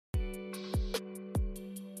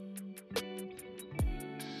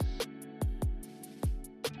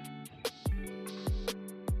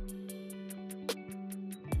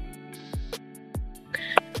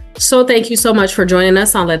So thank you so much for joining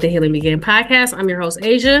us on Let the Healing Begin podcast. I'm your host,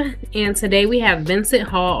 Asia, and today we have Vincent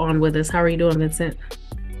Hall on with us. How are you doing, Vincent?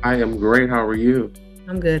 I am great. How are you?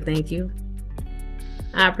 I'm good, thank you.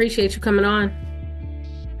 I appreciate you coming on.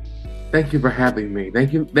 Thank you for having me.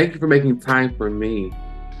 Thank you for making time for me.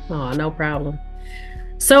 Oh, no problem.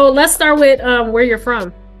 So let's start with where you're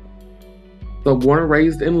from. So born and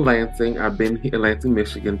raised in Lansing. I've been here in Lansing,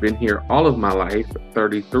 Michigan. Been here all of my life,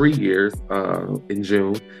 33 years in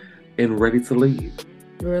June, and ready to leave.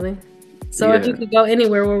 Really? So if you could go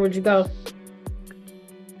anywhere, where would you go?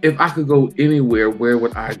 If I could go anywhere, where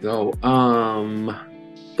would I go?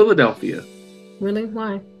 Philadelphia. Really?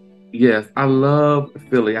 Why? Yes, I love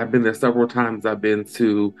Philly. I've been there several times. I've been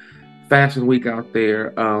to Fashion Week out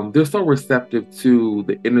there. They're so receptive to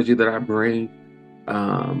the energy that I bring,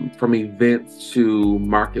 from events to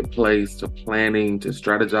marketplace to planning to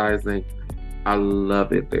strategizing. I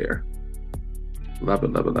love it there. Love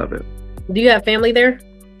it, love it, love it. Do you have family there?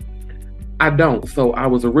 I don't. So I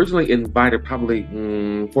was originally invited probably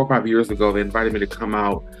 4 or 5 years ago. They invited me to come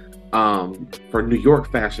out for New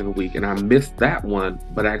York Fashion Week, and I missed that one,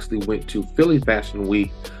 but I actually went to Philly Fashion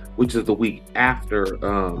Week, which is the week after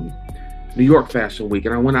New York Fashion Week.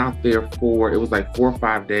 And I went out there it was like 4 or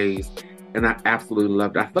 5 days, and I absolutely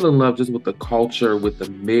loved it. I fell in love just with the culture, with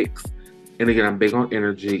the mix. And again, I'm big on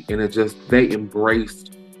energy, and they embraced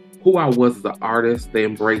who I was as an artist. They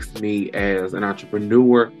embraced me as an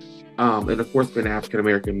entrepreneur. And of course, being an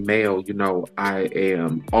African-American male, I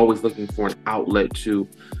am always looking for an outlet to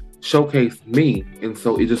showcase me. And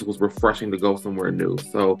so it just was refreshing to go somewhere new.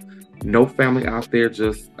 So no family out there,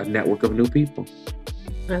 just a network of new people.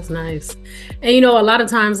 That's nice. And a lot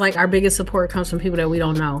of times, like, our biggest support comes from people that we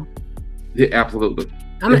don't know. Yeah, absolutely.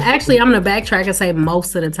 I'm going to backtrack and say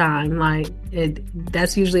most of the time,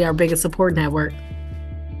 that's usually our biggest support network.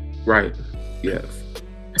 Right. Yes.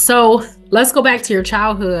 So let's go back to your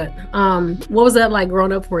childhood. What was that like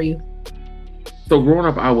growing up for you? So growing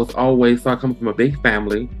up, I come from a big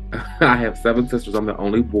family. I have 7 sisters. I'm the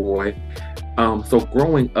only boy. So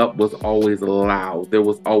growing up was always loud. There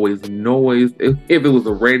was always noise. If it was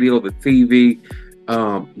the radio, the TV,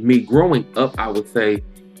 me growing up, I would say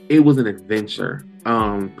it was an adventure.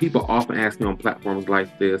 People often ask me on platforms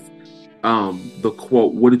like this, the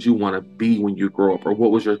quote, what did you want to be when you grow up? Or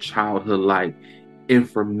what was your childhood like? And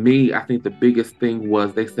for me, I think the biggest thing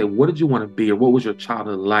was they say, what did you want to be? Or what was your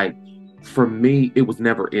childhood like? For me, it was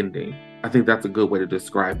never ending. I think that's a good way to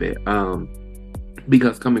describe it.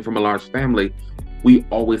 Because coming from a large family, we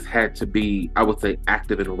always had to be, I would say,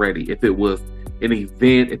 active and ready. If it was an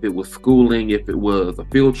event, if it was schooling, if it was a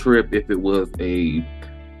field trip, if it was a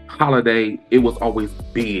holiday, it was always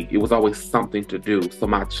big. It was always something to do. So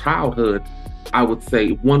my childhood, I would say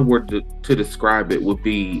one word to describe it would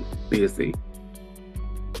be busy.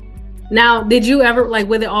 Now, did you ever,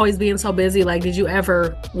 with it always being so busy, did you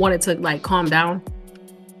ever want it to calm down?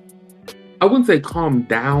 I wouldn't say calm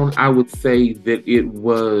down. I would say that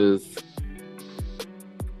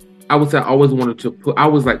I always wanted to I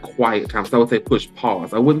was like quiet time. So I would say push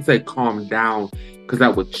pause. I wouldn't say calm down because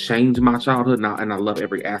that would change my childhood now. And I love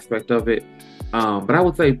every aspect of it. But I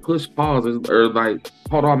would say push pause or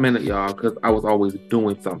hold on a minute, y'all, because I was always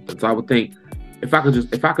doing something. So I would think if I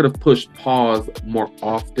could have pushed pause more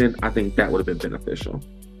often, I think that would have been beneficial.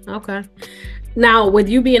 Okay. Now, with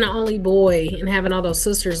you being an only boy and having all those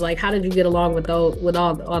sisters, how did you get along with all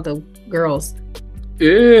the girls?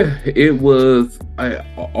 Yeah, it was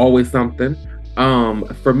always something.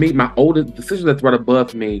 For me, the sister that's right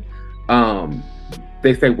above me,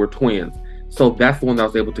 they say we're twins. So that's the one that I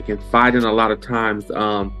was able to confide in a lot of times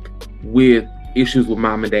with issues with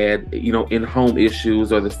mom and dad, in home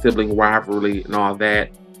issues or the sibling rivalry and all that.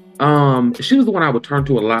 She was the one I would turn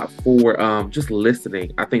to a lot for just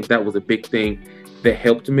listening. I think that was a big thing that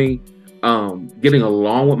helped me. Getting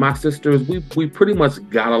along with my sisters, we pretty much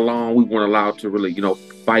got along. We weren't allowed to really,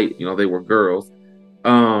 fight. They were girls.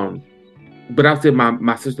 But I would say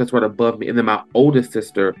my sister that's right above me, and then my oldest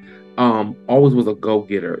sister always was a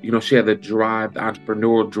go-getter. She had the drive, the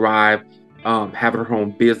entrepreneurial drive, having her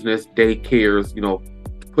own business, daycares,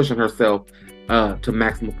 pushing herself to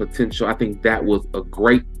maximum potential. I think that was a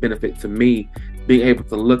great benefit to me, being able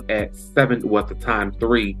to look at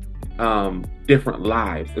 3 different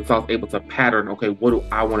lives. And so I was able to pattern, okay, what do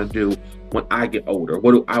I want to do when I get older?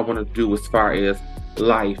 What do I want to do as far as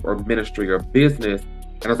life or ministry or business?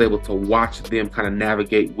 And I was able to watch them kind of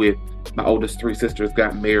navigate with my oldest 3 sisters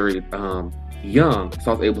got married young.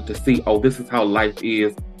 So I was able to see, this is how life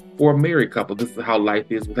is for a married couple. This is how life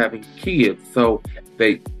is with having kids. So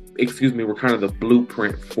they, were kind of the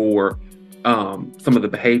blueprint for some of the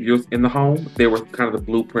behaviors in the home. They were kind of the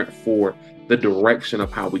blueprint for the direction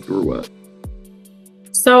of how we grew up.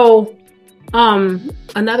 So,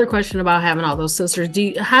 another question about having all those sisters.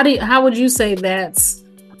 How would you say that's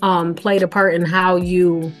played a part in how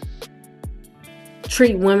you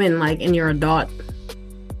treat women like in your adult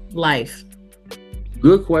life?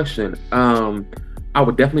 Good question. I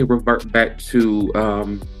would definitely revert back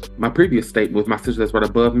to my previous statement with my sister that's right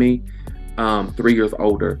above me, 3 years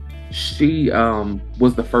older. She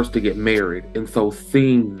was the first to get married, and so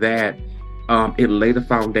seeing that, it laid a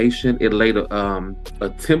foundation. It laid a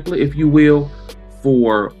template, if you will,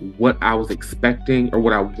 for what I was expecting, or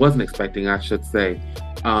what I wasn't expecting, I should say.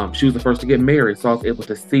 She was the first to get married, so I was able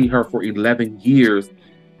to see her for 11 years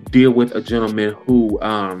deal with a gentleman who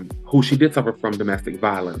she did suffer from domestic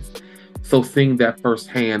violence. So seeing that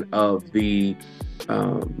firsthand of the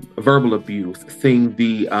verbal abuse, seeing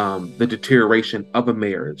the deterioration of a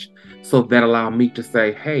marriage, so that allowed me to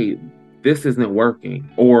say, "Hey, this isn't working,"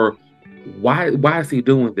 or "Why is he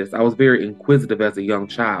doing this?" I was very inquisitive as a young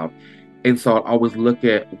child, and so I always look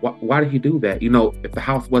at why did he do that? If the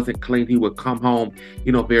house wasn't clean, he would come home,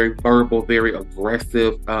 very verbal, very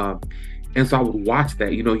aggressive. And so I would watch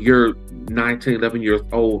that. You're 19, 11 years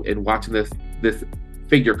old and watching this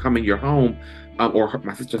figure come in your home, or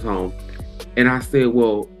my sister's home. And I said,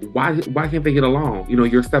 well, why can't they get along?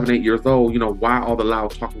 You're 7, 8 years old. Why all the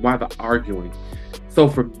loud talking? Why the arguing? So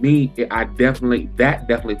for me, that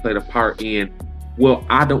definitely played a part in, well,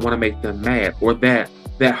 I don't want to make them mad, or that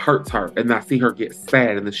hurts her. And I see her get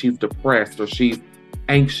sad, and then she's depressed or she's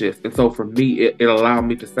anxious. And so for me, it allowed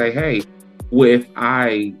me to say, hey, well, if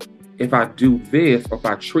I do this, or if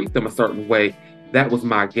I treat them a certain way, that was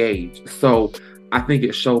my gauge. So I think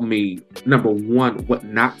it showed me, number one, what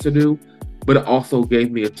not to do, but it also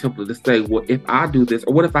gave me a template to say, well, if I do this,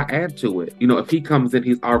 or what if I add to it? If he comes in,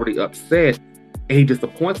 he's already upset, and he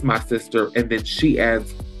disappoints my sister, and then she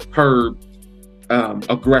adds her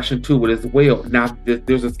aggression to it as well. Now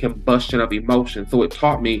there's this combustion of emotion. So it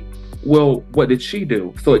taught me, well, what did she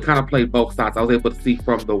do? So it kind of played both sides. I was able to see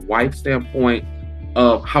from the wife's standpoint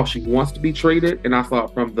of how she wants to be treated, and I saw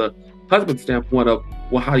it from the husband's standpoint of,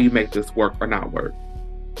 well, how do you make this work or not work?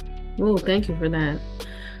 Oh, thank you for that.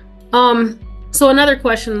 So another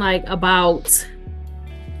question, like, about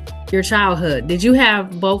your childhood. Did you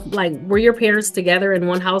have both, like, were your parents together in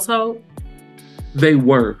one household? They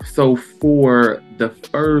were. So for the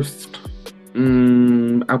first,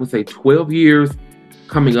 I would say 12 years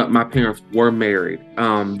coming up, my parents were married.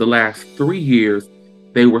 The last 3 years,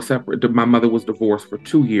 they were separate. My mother was divorced for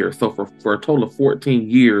 2 years. So for a total of 14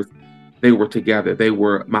 years, they were together.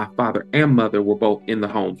 My father and mother were both in the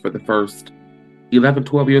home for the first 11,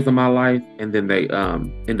 12 years of my life. And then they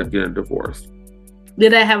ended up getting divorced.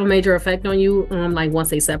 Did that have a major effect on you, like, once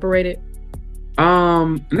they separated?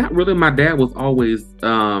 Not really. My dad was always,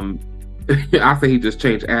 I say he just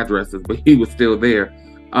changed addresses, but he was still there.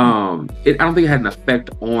 I don't think it had an effect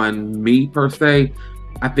on me per se.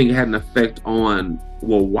 I think it had an effect on,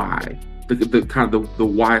 well, why? The kind of the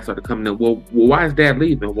why started coming in. Well, why is dad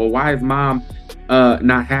leaving? Well, why is mom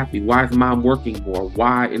not happy? Why is mom working more?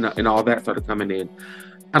 Why? And all that started coming in.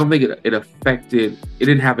 I don't think it affected, it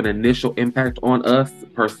didn't have an initial impact on us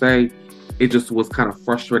per se. It just was kind of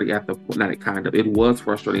frustrating it was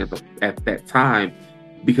frustrating at that time,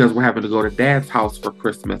 because we're having to go to dad's house for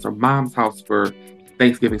Christmas or mom's house for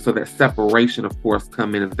Thanksgiving. So that separation, of course,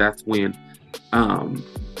 come in, and that's when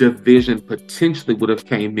division potentially would have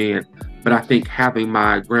came in. But I think having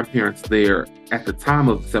my grandparents there at the time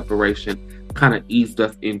of separation kind of eased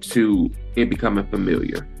us into it becoming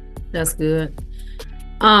familiar. That's good.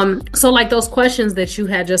 So, like, those questions that you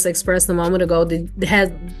had just expressed a moment ago, did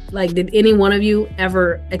any one of you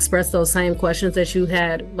ever express those same questions that you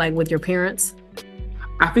had, like, with your parents?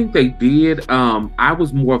 I think they did. I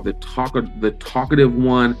was more of the talkative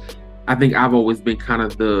one. I think I've always been kind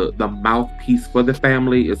of the mouthpiece for the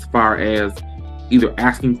family, as far as either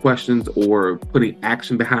asking questions or putting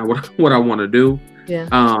action behind what I want to do.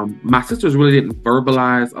 Yeah. My sisters really didn't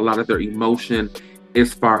verbalize a lot of their emotion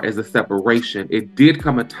as far as the separation. It did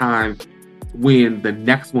come a time when the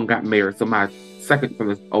next one got married. So my second from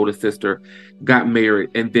the oldest sister got married,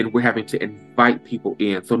 and then we're having to invite people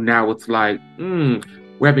in. So now it's like, we're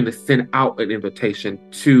having to send out an invitation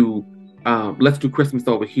to, let's do Christmas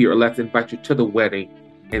over here, or let's invite you to the wedding.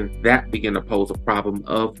 And that began to pose a problem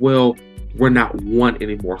of, well, we're not one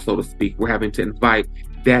anymore, so to speak. We're having to invite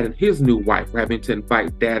dad and his new wife. We're having to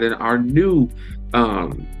invite dad and our new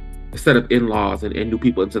set of in-laws and new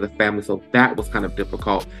people into the family. So that was kind of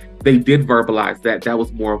difficult. They did verbalize that. That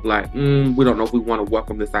was more of like, we don't know if we want to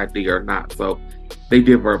welcome this idea or not. So they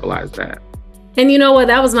did verbalize that. And you know what?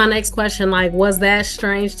 That was my next question. Like, was that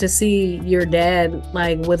strange to see your dad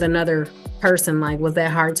like with another person? Like, was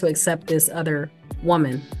that hard to accept this other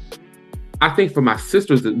woman? I think for my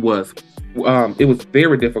sisters, it was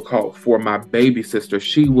very difficult for my baby sister.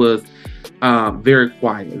 She was very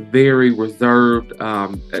quiet, very reserved,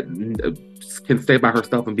 can stay by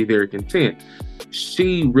herself and be very content.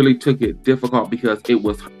 She really took it difficult because it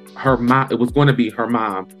was her mom. It was going to be her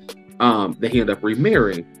mom that he ended up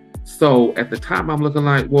remarrying. So at the time, I'm looking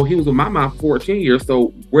like, well, he was with my mom for 14 years,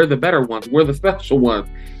 so we're the better ones, we're the special ones.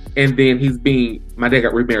 And then my dad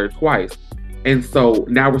got remarried twice. And so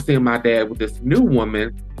now we're seeing my dad with this new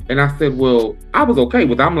woman. And I said, well, I was okay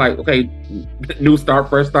with it. I'm like, okay, new start,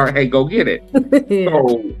 fresh start. Hey, go get it. Yeah.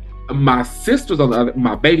 So my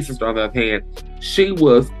baby sister on the other hand, she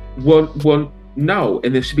was, no.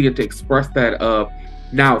 And then she began to express that of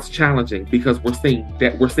now it's challenging because we're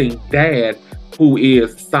seeing dad who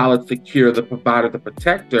is solid, secure, the provider, the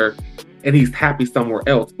protector, and he's happy somewhere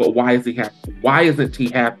else. But why is he happy? Why isn't he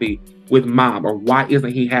happy with mom? Or why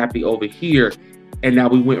isn't he happy over here? And now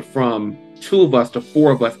we went from two of us to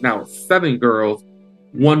four of us. Now it's seven girls,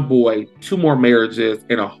 one boy, two more marriages,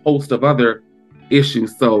 and a host of other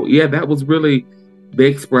issues. So yeah, that was really, they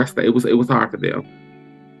expressed that it was hard for them.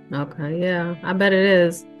 Okay, yeah, I bet it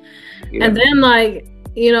is. Yeah. And then like,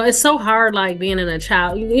 it's so hard like being in a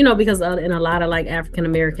child, because in a lot of like African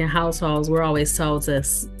American households, we're always told to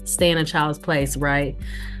stay in a child's place, right?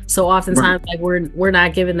 So Right. oftentimes like we're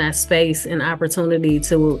not given that space and opportunity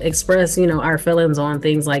to express, our feelings on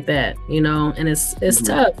things like that, and it's Mhm.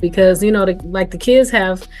 tough because, like the kids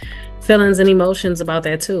have feelings and emotions about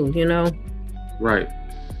that too. Right.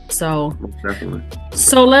 So Most definitely.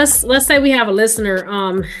 So let's say we have a listener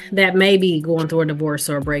that may be going through a divorce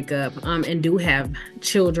or a breakup and do have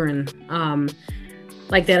children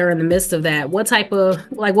like that are in the midst of that. What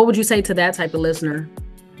would you say to that type of listener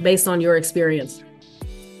based on your experience?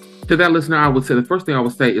 To that listener, I would say the first thing I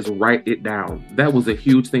would say is write it down. That was a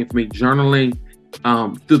huge thing for me. Journaling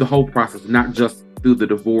through the whole process, not just through the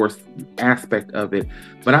divorce aspect of it.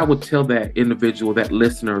 But I would tell that individual, that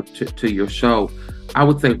listener to your show, I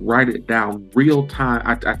would say write it down real time.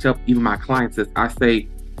 I tell even my clients this, I say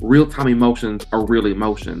real time emotions are real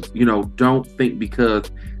emotions. Don't think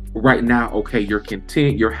because right now, okay, you're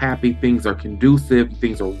content, you're happy, things are conducive,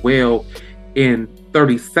 things are well. In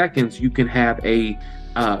 30 seconds, you can have a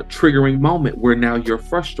triggering moment where now you're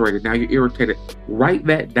frustrated, now you're irritated. Write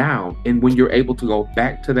that down. And when you're able to go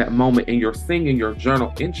back to that moment and you're seeing in your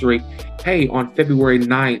journal entry, hey, on February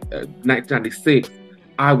 9th, 1996,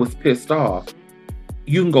 I was pissed off.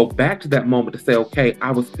 You can go back to that moment to say, okay,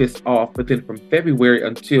 I was pissed off. But then from February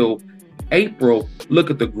until April, look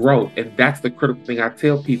at the growth. And that's the critical thing I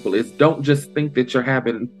tell people is don't just think that you're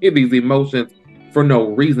having these emotions for no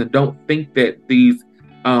reason. Don't think that these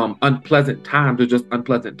unpleasant times are just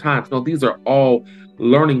unpleasant times. No, these are all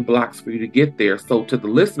learning blocks for you to get there. So to the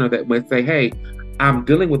listener that might say, hey, I'm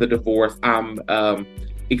dealing with a divorce, I'm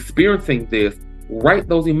experiencing this, write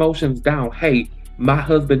those emotions down. Hey, my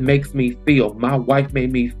husband makes me feel, my wife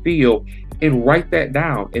made me feel, and write that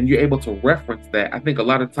down. And you're able to reference that. I think a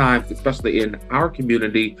lot of times, especially in our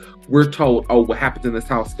community, we're told, oh, what happens in this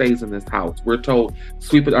house stays in this house. We're told,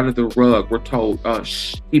 sweep it under the rug. We're told,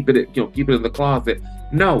 keep it, keep it in the closet.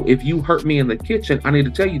 No, if you hurt me in the kitchen, I need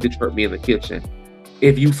to tell you that you hurt me in the kitchen.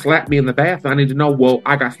 If you slap me in the bathroom, I need to know, well,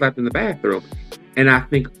 I got slapped in the bathroom. And I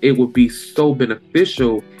think it would be so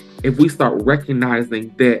beneficial if we start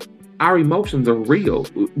recognizing that our emotions are real.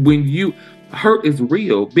 When you hurt is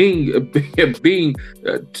real, being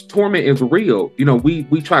torment is real.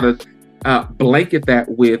 We try to blanket that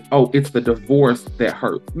with, oh, it's the divorce that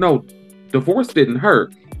hurts. No, divorce didn't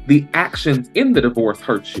hurt. The actions in the divorce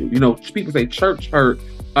hurt you. People say church hurt.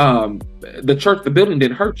 The building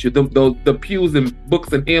didn't hurt you. The pews and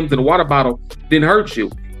books and hymns and the water bottle didn't hurt you.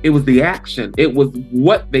 It was the action. It was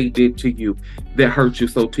what they did to you that hurt you.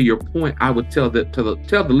 So to your point, I would tell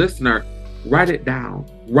the listener, write it down.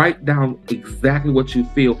 Write down exactly what you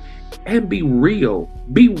feel, and be real.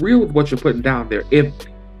 Be real with what you're putting down there.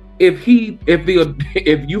 If you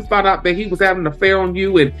found out that he was having an affair on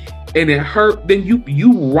you and it hurt, then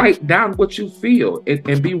you write down what you feel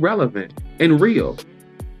and be relevant and real.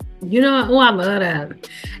 Oh, I love that.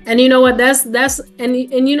 And you know what? That's and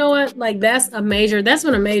you know what? Like that's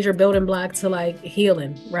been a major building block to like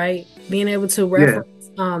healing, right? Being able to Yeah.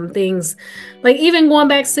 reference things like even going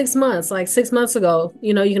back 6 months, like 6 months ago,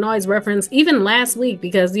 you can always reference even last week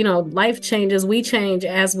because life changes, we change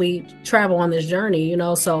as we travel on this journey,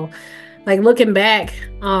 so like looking back,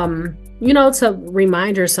 to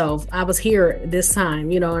remind yourself, I was here this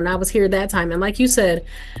time, and I was here that time. And like you said,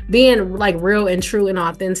 being like real and true and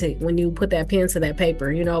authentic when you put that pen to that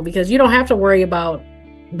paper, because you don't have to worry about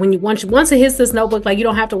when once it hits this notebook, like you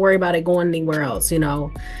don't have to worry about it going anywhere else,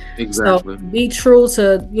 Exactly. So be true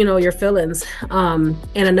to, your feelings. And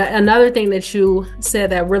another thing that you said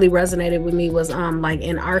that really resonated with me was, like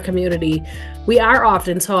in our community, we are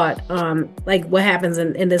often taught, like what happens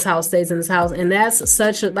in this house stays in this house. And that's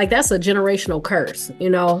that's a generational curse,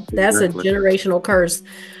 that's Exactly. a generational curse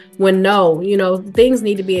when things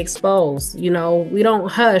need to be exposed. We don't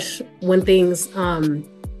hush when things,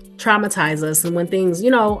 traumatize us and when things,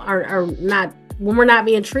 are not, when we're not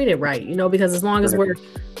being treated right, because as long as we're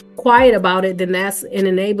quiet about it, then that's an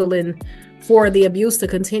enabling for the abuse to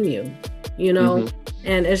continue, and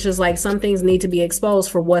it's just like some things need to be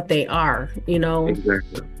exposed for what they are,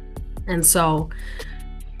 Exactly. and so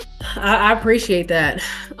I appreciate that.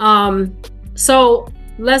 So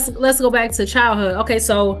let's go back to childhood. Okay,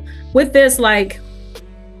 so with this, like,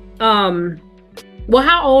 well,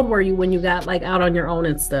 how old were you when you got like out on your own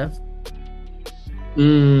and stuff?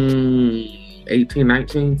 18,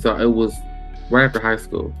 19. So it was right after high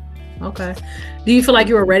school. Okay. Do you feel like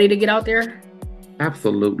you were ready to get out there?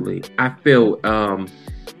 Absolutely. I feel a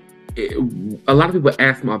lot of people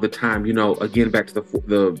ask me all the time, again, back to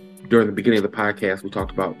the during the beginning of the podcast, we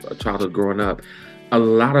talked about childhood growing up. A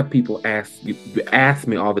lot of people ask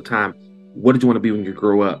me all the time, what did you want to be when you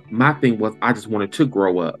grow up? My thing was, I just wanted to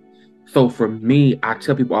grow up. So for me, I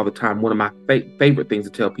tell people all the time, one of my favorite things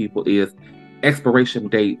to tell people is expiration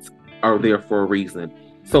dates are there for a reason.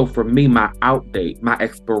 So for me, my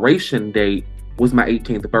expiration date was my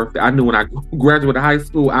 18th birthday. I knew when I graduated high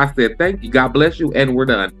school, I said, thank you, God bless you, and we're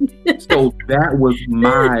done. So that was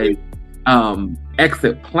my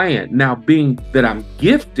exit plan. Now, being that I'm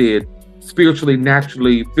gifted spiritually,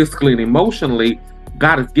 naturally, physically, and emotionally,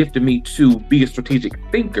 God has gifted me to be a strategic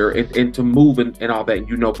thinker and to move and all that.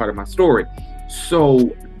 And part of my story.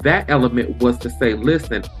 So that element was to say,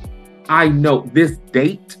 listen, I know this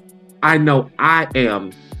date, I know I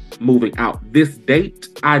am moving out. This date,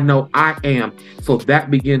 I know I am. So that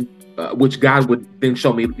began, which God would then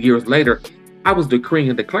show me years later, I was decreeing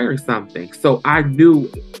and declaring something. So I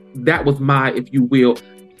knew that was my, if you will,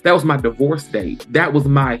 that was my divorce date. That was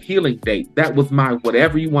my healing date. That was my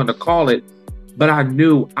whatever you want to call it. But I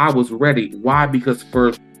knew I was ready. Why? Because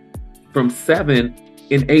from 7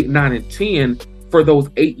 and 8, 9, and 10, for those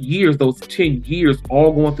 8 years, those 10 years,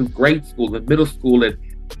 all going through grade school and middle school and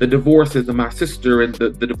the divorces of my sister and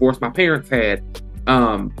the divorce my parents had,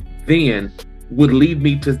 then would lead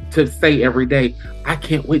me to say every day, I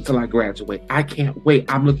can't wait till I graduate. I can't wait.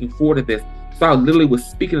 I'm looking forward to this. So I literally was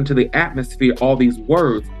speaking into the atmosphere, all these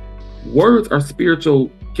words. Words are spiritual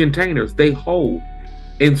containers. They hold.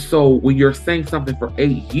 And so when you're saying something for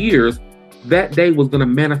 8 years, that day was going to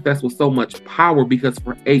manifest with so much power because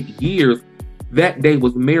for 8 years, that day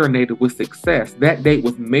was marinated with success. That day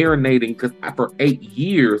was marinating because for 8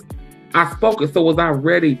 years, I spoke it. So was I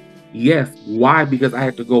ready? Yes. Why? Because I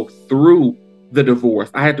had to go through the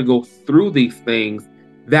divorce. I had to go through these things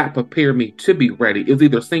that prepared me to be ready. It was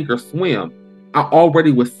either sink or swim. I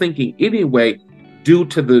already was sinking anyway due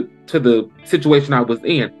to the situation I was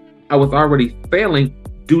in. I was already failing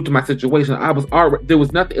due to my situation. There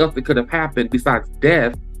was nothing else that could have happened besides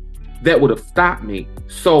death that would have stopped me.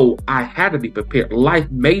 So I had to be prepared. Life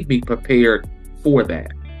made me prepared for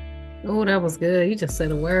that. Oh, that was good. You just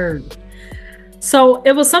said a word. So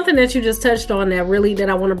it was something that you just touched on that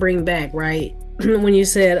I want to bring back, right? When you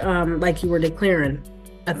said, like you were declaring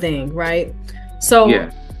a thing, right? So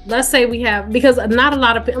yeah. Let's say we have, because not a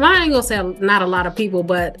lot of people, I ain't gonna say not a lot of people,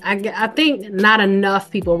 but I think not enough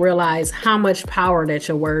people realize how much power that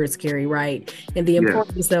your words carry, right? And the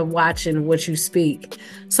importance of watching what you speak.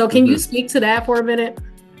 So can you speak to that for a minute?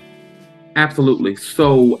 Absolutely.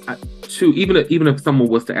 So even if someone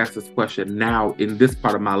was to ask this question now in this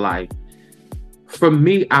part of my life, for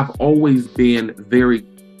me, I've always been very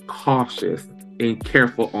cautious and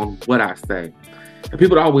careful on what I say. And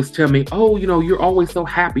people always tell me, oh, you're always so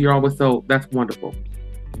happy. You're always that's wonderful.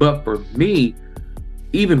 But for me,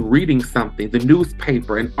 even reading something, the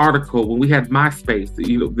newspaper, an article, when we had MySpace,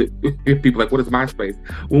 people are like, what is MySpace?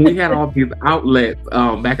 When we had all these outlets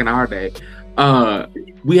back in our day,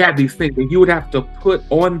 we had these things and you would have to put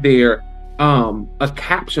on there a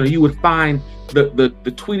caption, or you would find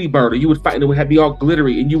the Tweety Bird, or you would find it would be all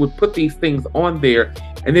glittery, and you would put these things on there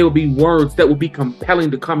and there would be words that would be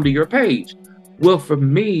compelling to come to your page. Well, for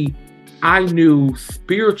me, I knew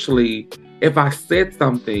spiritually, if I said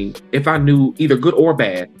something, if I knew either good or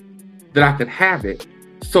bad, that I could have it.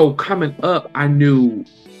 So coming up, I knew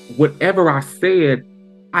whatever I said,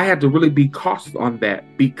 I had to really be cautious on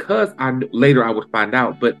that because later I would find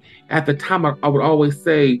out. But at the time, I would always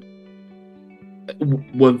say,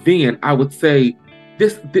 well, then I would say,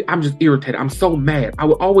 I'm just irritated. I'm so mad. I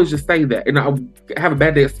would always just say that. And I would have a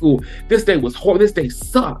bad day at school. This day was horrible. This day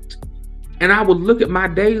sucked. And I would look at my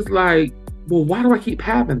days like, well, why do I keep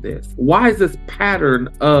having this? Why is this pattern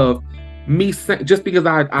of me just because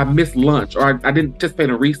I missed lunch or I didn't participate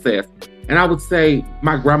in recess? And I would say,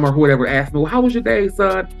 my grandma or whoever asked me, well, how was your day,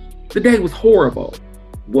 son? The day was horrible.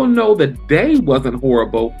 Well, no, the day wasn't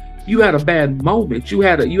horrible. You had a bad moment. You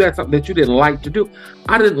had something that you didn't like to do.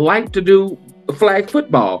 I didn't like to do flag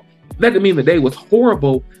football. That didn't mean the day was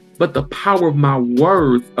horrible, but the power of my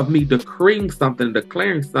words, of me decreeing something,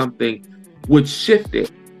 declaring something, would shift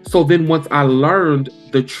it. So then once I learned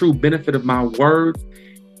the true benefit of my words,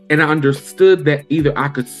 and I understood that either I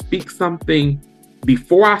could speak something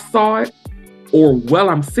before I saw it, or while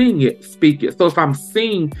I'm seeing it, speak it. So if I'm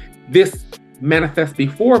seeing this manifest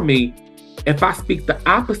before me, if I speak the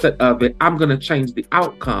opposite of it, I'm going to change the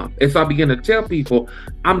outcome. And so I begin to tell people,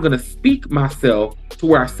 I'm going to speak myself to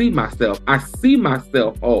where I see myself. I see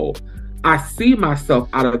myself whole. I see myself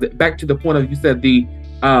out of it. Back to the point of, you said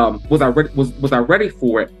was I ready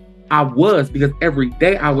for it? I was, because every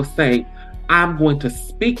day I was saying, I'm going to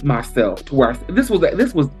speak myself to where this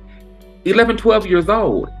was 11, 12 years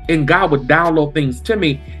old, and God would download things to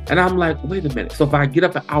me. And I'm like, wait a minute. So if I get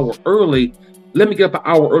up an hour early, let me get up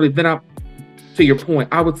an hour early. Then to your point,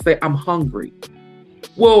 I would say I'm hungry.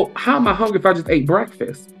 Well, how am I hungry if I just ate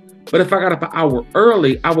breakfast? But if I got up an hour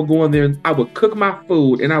early, I would go in there and I would cook my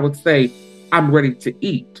food and I would say, I'm ready to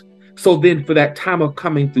eat. So then for that time of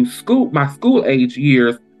coming through school, my school age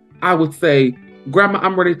years, I would say, Grandma,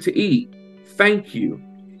 I'm ready to eat. Thank you.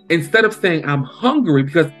 Instead of saying I'm hungry,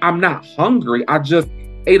 because I'm not hungry, I just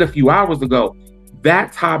ate a few hours ago.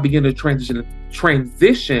 That's how I began to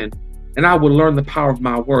transition, and I would learn the power of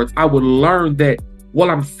my words. I would learn that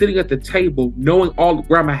while I'm sitting at the table, knowing all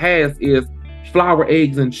Grandma has is flour,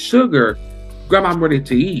 eggs, and sugar, Grandma, I'm ready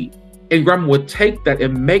to eat. And Grandma would take that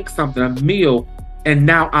and make something, a meal, and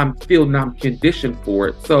now I'm conditioned for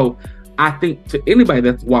it. So I think to anybody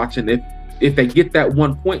that's watching, if they get that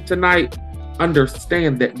one point tonight,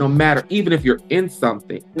 understand that no matter, even if you're in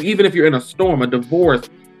something, even if you're in a storm, a divorce,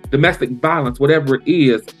 domestic violence, whatever it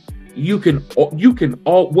is,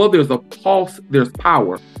 there's a pulse, there's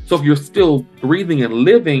power. So if you're still breathing and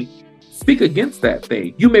living, speak against that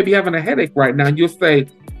thing. You may be having a headache right now and you'll say,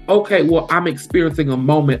 okay, well, I'm experiencing a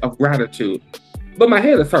moment of gratitude, but my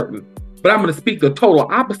head is hurting. But I'm going to speak the total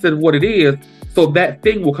opposite of what it is, so that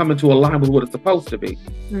thing will come into alignment with what it's supposed to be.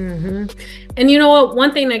 Mm-hmm. And you know what?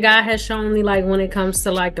 One thing that God has shown me, like when it comes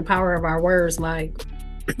to like the power of our words, like,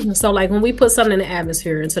 so like when we put something in the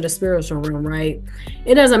atmosphere, into the spiritual realm, right?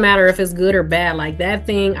 It doesn't matter if it's good or bad. Like that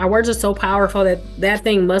thing, our words are so powerful that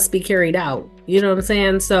thing must be carried out. You know what I'm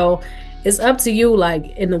saying? So it's up to you,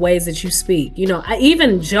 like in the ways that you speak. You know,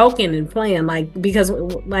 even joking and playing, like, because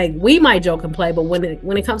like we might joke and play, but when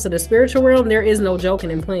it comes to the spiritual realm, there is no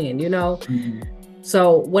joking and playing. You know, mm-hmm.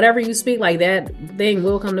 So whatever you speak, like that thing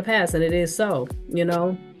will come to pass, and it is so. You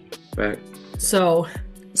know, right. So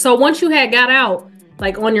once you had got out,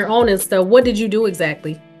 like on your own and stuff, what did you do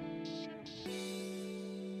exactly?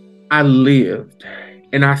 I lived,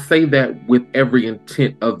 and I say that with every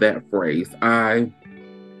intent of that phrase.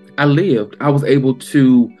 I lived. I was able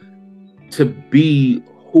to be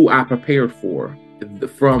who I prepared for,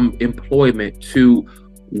 from employment to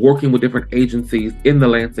working with different agencies in the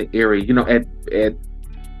Lansing area. You know, at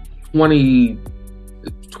 20,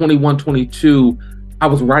 21, 22, I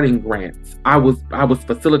was writing grants. I was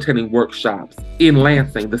facilitating workshops in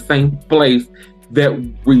Lansing, the same place that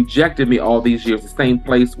rejected me all these years, the same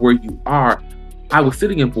place where you are. I was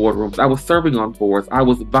sitting in boardrooms. I was serving on boards. I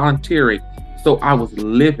was volunteering. So I was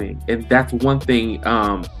living, and that's one thing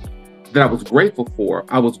that I was grateful for.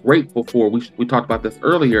 I was grateful for. We talked about this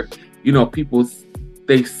earlier. You know, people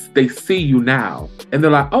they see you now, and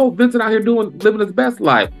they're like, "Oh, Vincent out here living his best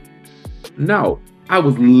life." No, I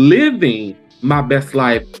was living my best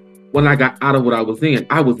life when I got out of what I was in.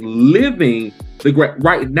 I was living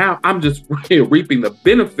right now. I'm just reaping the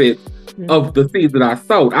benefits of the seeds that I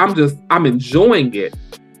sowed. I'm enjoying it.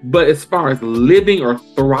 But as far as living or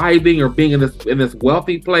thriving or being in this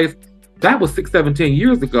wealthy place, that was 6, 7, 10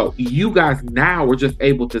 years ago. You guys now are just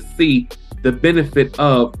able to see the benefit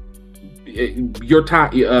of your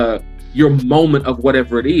time, your moment of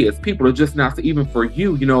whatever it is. People are just now, even for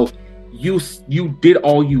you, you know, you did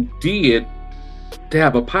all you did to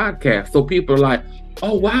have a podcast. So people are like,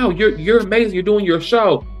 oh wow, you're amazing. You're doing your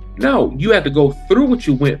show. No, you had to go through what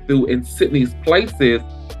you went through and sit in these places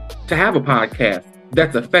to have a podcast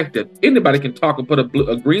that's effective. Anybody can talk and put a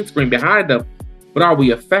green screen behind them, but are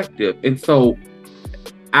we effective? And so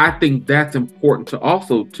I think that's important to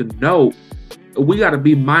also to know. We got to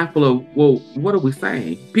be mindful of, well, what are we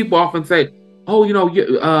saying? People often say, oh,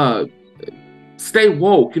 stay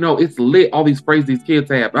woke, it's lit, all these phrases these kids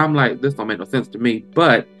have. I'm like, this don't make no sense to me.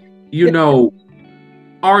 But,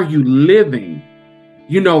 are you living?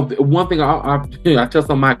 One thing I tell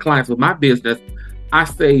some of my clients with my business, I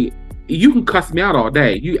say, you can cuss me out all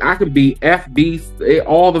day. I can be FB,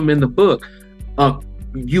 all of them in the book.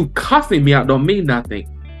 You cussing me out don't mean nothing.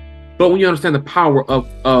 But when you understand the power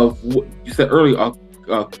of what you said earlier,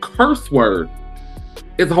 a curse word,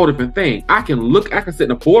 it's a whole different thing. I can sit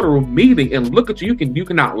in a boardroom meeting and look at you. You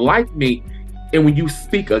cannot like me. And when you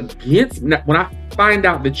speak against me, when I find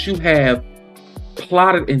out that you have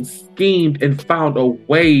plotted and schemed and found a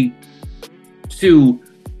way to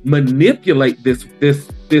manipulate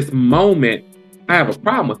this moment, I have a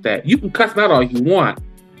problem with that. You can cuss me out all you want,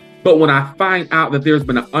 but when I find out that there's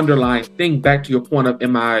been an underlying thing, back to your point of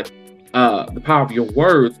the power of your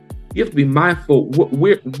words, you have to be mindful.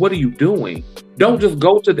 What are you doing? Don't just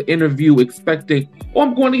go to the interview expecting, oh,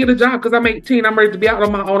 I'm going to get a job because I'm 18. I'm ready to be out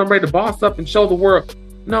on my own. I'm ready to boss up and show the world.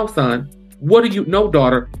 No, son. No,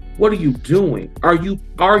 daughter. What are you doing? Are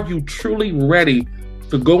you truly ready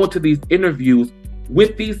to go into these interviews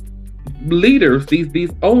with these leaders,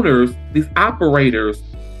 these owners, these operators,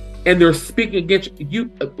 and they're speaking against you?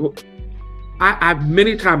 I've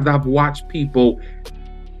many times I've watched people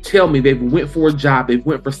tell me they've went for a job, they've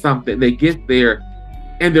went for something, they get there,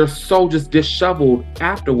 and they're so just disheveled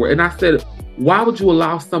afterward. And I said, why would you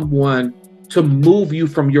allow someone to move you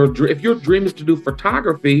from your dream? If your dream is to do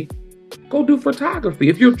photography, go do photography.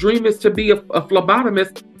 If your dream is to be a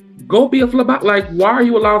phlebotomist, go be a phlebotomist. Like, why are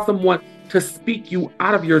you allowing someone to speak you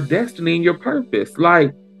out of your destiny and your purpose?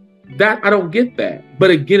 Like that, I don't get that. But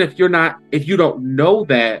again, if you don't know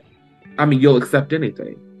that, you'll accept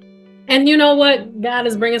anything. And you know what? God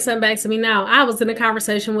is bringing something back to me now. I was in a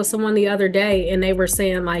conversation with someone the other day, and they were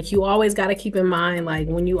saying, like, you always got to keep in mind, like,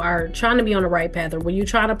 when you are trying to be on the right path, or when you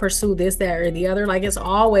try to pursue this, that, or the other, like, it's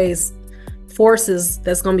always forces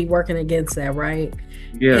that's going to be working against that, right?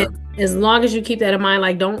 Yeah. And as long as you keep that in mind,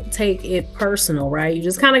 like, don't take it personal, right? You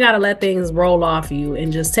just kind of got to let things roll off you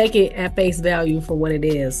and just take it at face value for what it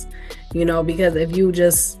is, because if you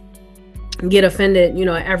just get offended,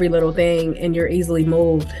 at every little thing and you're easily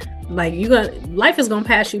moved, like life is going to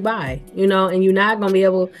pass you by, and you're not going to be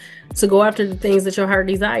able to go after the things that your heart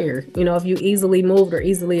desire, if you easily moved or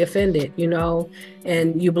easily offended,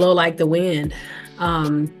 and you blow like the wind.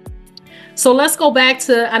 So let's go back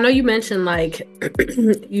to, I know you mentioned, like,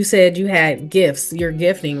 you said you had gifts, you're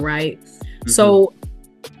gifting, right? Mm-hmm. So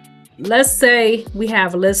let's say we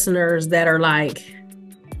have listeners that are like,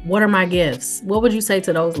 what are my gifts? What would you say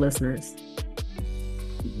to those listeners?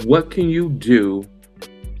 What can you do?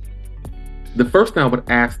 The first thing I would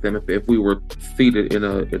ask them, if we were seated in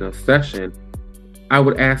a session, I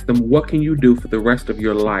would ask them, what can you do for the rest of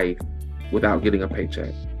your life without getting a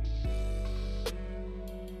paycheck?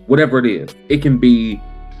 Whatever it is. It can be,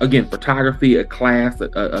 again, photography, a class,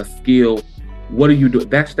 a skill. What do you do?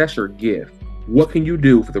 That's your gift. What can you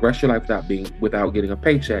do for the rest of your life without getting a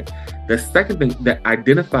paycheck? The second thing that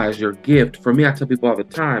identifies your gift, for me, I tell people all the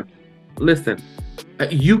time, listen,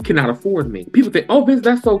 you cannot afford me. People think, oh, Vince,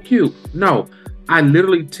 that's so cute. No, I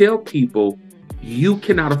literally tell people, you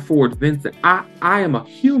cannot afford Vincent. I am a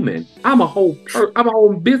human. I'm a whole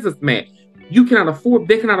businessman. They cannot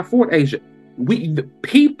afford Asia. The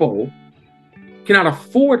people cannot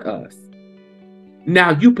afford us.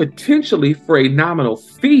 Now, you potentially, for a nominal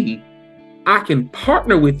fee, I can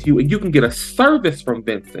partner with you and you can get a service from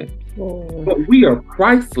Vincent. Oh. But we are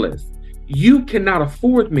priceless. You cannot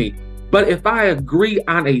afford me. But if I agree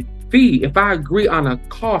on a fee, if I agree on a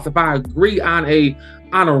cost, if I agree on a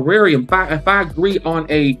honorarium, if I agree on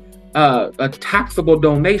a taxable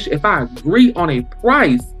donation, if I agree on a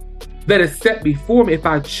price that is set before me, if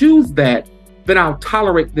I choose that, then I'll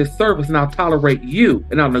tolerate this service and I'll tolerate you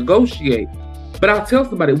and I'll negotiate. But I'll tell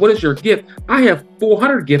somebody, what is your gift? I have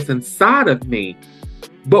 400 gifts inside of me.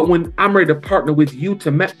 But when I'm ready to partner with you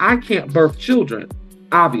I can't birth children,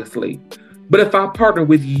 obviously. But if I partner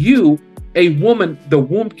with you, a woman, the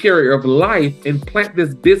womb carrier of life, and plant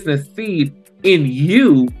this business seed in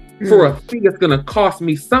you for a fee that's going to cost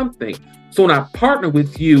me something. So when I partner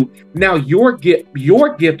with you, now your gift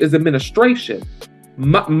is administration.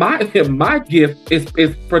 My gift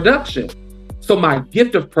is production. So my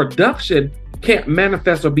gift of production can't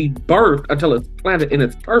manifest or be birthed until it's planted in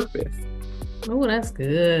its purpose. Oh, that's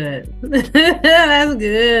good. That's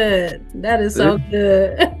good. That is so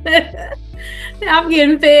good. I'm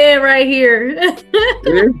getting fed right here.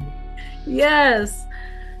 Yes.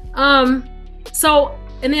 Um, so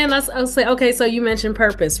and then I'll say, okay, so you mentioned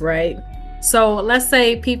purpose, right? So let's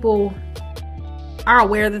say people are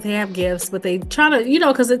aware that they have gifts, but they try to,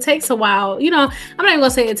 because it takes a while. I'm not even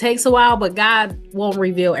gonna say it takes a while, but God won't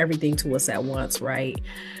reveal everything to us at once, right?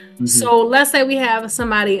 Mm-hmm. So let's say we have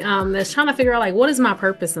somebody that's trying to figure out, like, what is my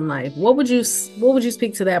purpose in life? What would you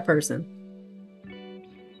speak to that person?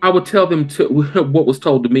 I would tell them to what was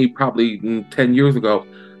told to me probably 10 years ago,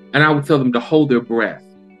 and I would tell them to hold their breath.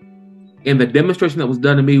 And the demonstration that was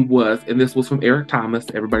done to me was, and this was from Eric Thomas,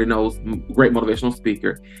 everybody knows, great motivational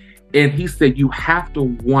speaker. And he said, you have to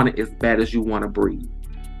want it as bad as you want to breathe.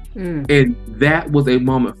 And that was a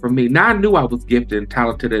moment for me. Now I knew I was gifted and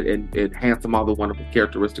talented and handsome, all the wonderful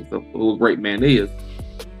characteristics of who a great man is.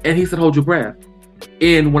 And he said, hold your breath.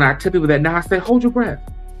 And when I tell people that now, I say, hold your breath.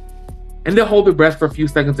 And they'll hold their breath for a few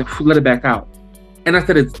seconds and let it back out. And I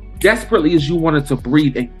said, as desperately as you wanted to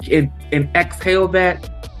breathe and exhale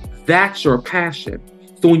that's your passion.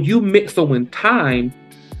 So when time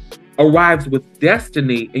arrives with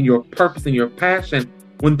destiny and your purpose and your passion,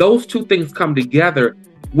 when those two things come together,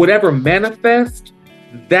 whatever manifests,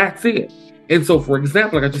 that's it. And so, for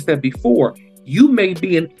example, like I just said before, you may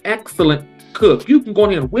be an excellent cook. You can go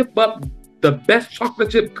in and whip up the best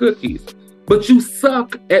chocolate chip cookies, but you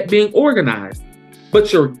suck at being organized.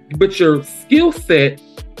 But your skill set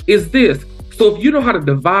is this. So if you know how to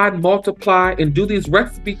divide, multiply, and do these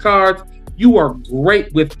recipe cards, you are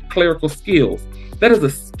great with clerical skills. That is a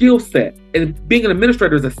skill set. And being an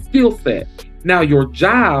administrator is a skill set. Now, your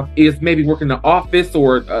job is maybe working in the office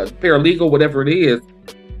or paralegal, whatever it is.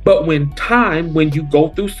 But when you go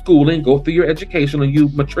through schooling, go through your education, and you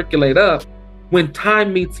matriculate up, when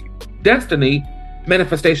time meets destiny,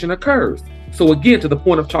 manifestation occurs. So again, to the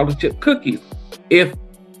point of chocolate chip cookies, if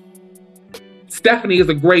Stephanie is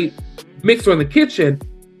a great mixer in the kitchen,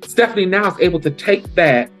 Stephanie now is able to take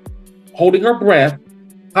that, holding her breath.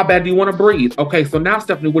 How bad do you want to breathe? Okay, so now,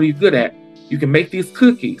 Stephanie, what are you good at? You can make these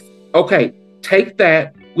cookies. Okay, take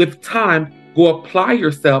that with time, go apply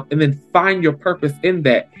yourself, and then find your purpose in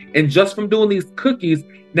that. And just from doing these cookies,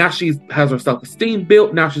 now she has her self-esteem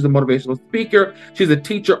built. Now she's a motivational speaker. She's a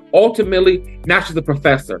teacher. Ultimately, now she's a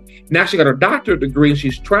professor. Now she got her doctorate degree and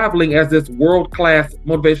she's traveling as this world-class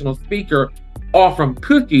motivational speaker, all from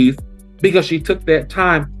cookies, because she took that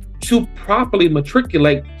time to properly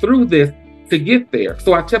matriculate through this to get there.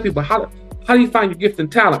 So I tell people, how do you find your gift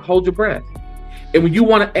and talent? Hold your breath. And when you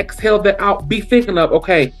want to exhale that out, be thinking of,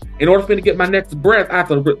 okay, in order for me to get my next breath, I have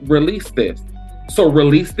to release this. So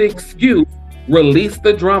release the excuse, release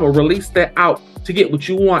the drama, release that out to get what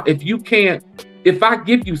you want. If I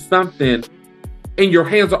give you something and your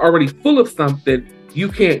hands are already full of something, you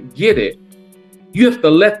can't get it. You have to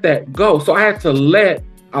let that go. So I had to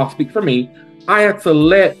I'll speak for me, I had to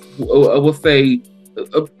let, we'll say,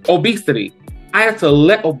 obesity. I had to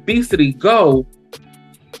let obesity go.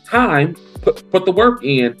 Time, put the work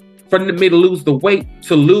in for me to lose the weight,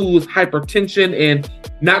 to lose hypertension and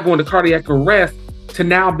not going to cardiac arrest, to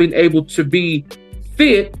now being able to be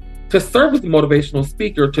fit to serve as a motivational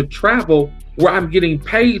speaker, to travel where I'm getting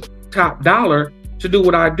paid top dollar to do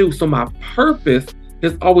what I do. So my purpose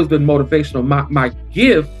has always been motivational. My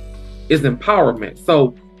gift is empowerment.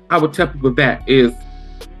 So I would tell people that is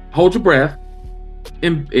hold your breath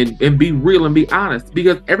and be real and be honest,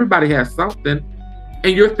 because everybody has something.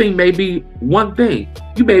 And your thing may be one thing.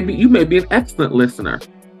 You may be an excellent listener.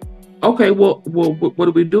 Okay, well, what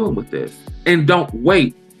are we doing with this? And don't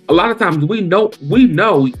wait. A lot of times I know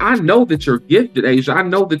that you're gifted, Asia. I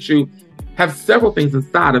know that you have several things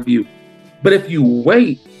inside of you. But if you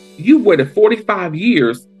waited 45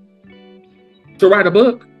 years to write a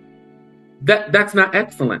book, that's not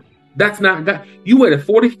excellent. That's not God. You waited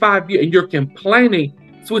 45 years and you're complaining,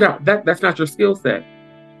 sweetheart, that's not your skill set.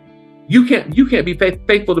 You can't be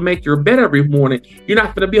faithful to make your bed every morning. You're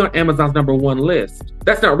not going to be on Amazon's #1 list.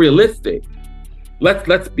 That's not realistic.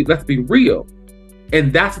 Let's be real.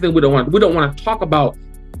 And that's the thing we don't want. We don't want to talk about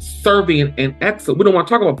serving and excellence. We don't want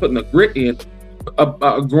to talk about putting the grit in.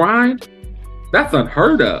 A grind, that's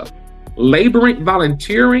unheard of. Laboring,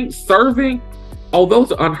 volunteering, serving, all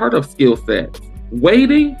those are unheard of skill sets.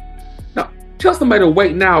 Waiting, now tell somebody to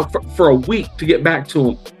wait now for a week to get back to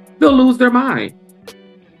them. They'll lose their mind.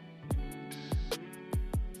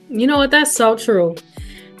 You know what? That's so true.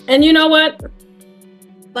 And you know what?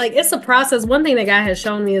 Like, it's a process. One thing that God has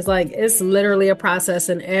shown me is, like, it's literally a process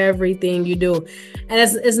in everything you do.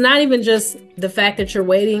 And it's not even just the fact that you're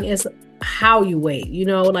waiting. It's how you wait, you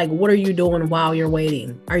know, like what are you doing while you're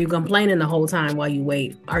waiting? Are you complaining the whole time while you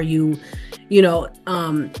wait? Are you, you know,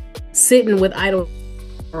 sitting with idle,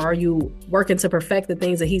 or are you working to perfect the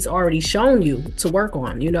things that he's already shown you to work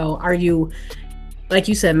on? You know, are you, like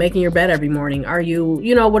you said, making your bed every morning? Are you,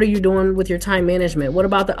 you know, what are you doing with your time management? What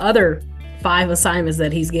about the other 5 assignments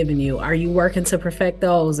that he's given you? Are you working to perfect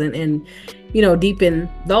those and you know, deepen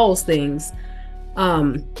those things?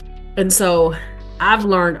 And so I've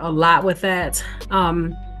learned a lot with that.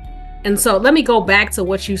 And so let me go back to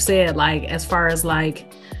what you said, like, as far as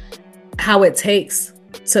like how it takes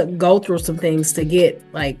to go through some things to get,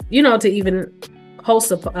 like, you know, to even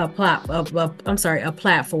host a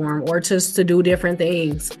platform, or just to do different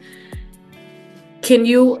things. Can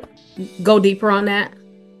you go deeper on that?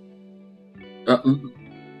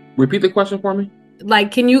 Repeat the question for me.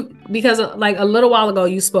 Like, can you, because like a little while ago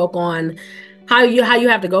you spoke on how you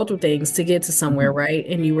have to go through things to get to somewhere, right?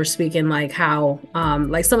 And you were speaking like how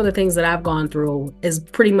like some of the things that I've gone through is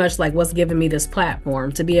pretty much like what's given me this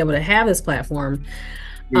platform to be able to have this platform.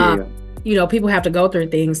 Yeah. You know, people have to go through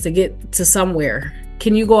things to get to somewhere.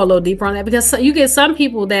 Can you go a little deeper on that? Because you get some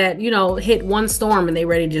people that, you know, hit one storm and they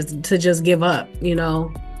ready to just give up, you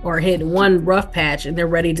know, or hit one rough patch and they're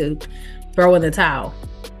ready to throw in the towel.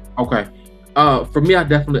 Okay. For me,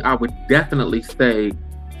 I would definitely say,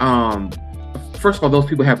 first of all, those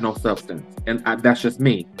people have no substance, and that's just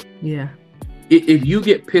me. Yeah. If you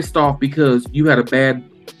get pissed off because you had a bad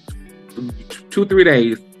 2-3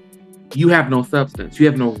 days, you have no substance. You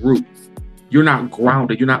have no roots. You're not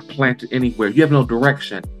grounded. You're not planted anywhere. You have no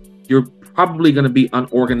direction. You're probably going to be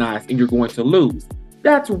unorganized and you're going to lose.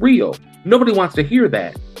 That's real. Nobody wants to hear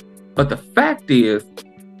that. But the fact is,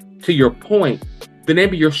 to your point, the name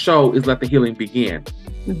of your show is Let the Healing Begin.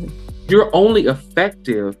 Mm-hmm. You're only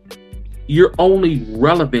effective, you're only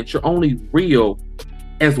relevant, you're only real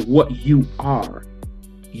as what you are.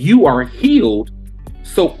 You are healed.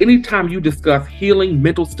 So anytime you discuss healing,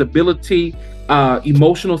 mental stability,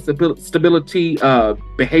 emotional stability,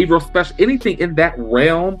 behavioral special, anything in that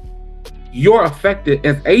realm, you're affected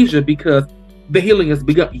as Asia because the healing has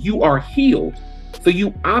begun. You are healed. So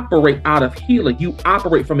you operate out of healing. You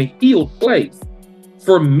operate from a healed place.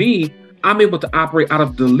 For me, I'm able to operate out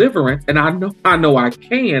of deliverance, and I know I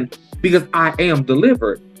can because I am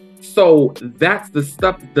delivered. So that's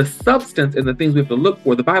the substance and the things we have to look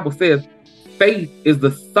for. The Bible says faith is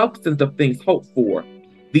the substance of things hoped for,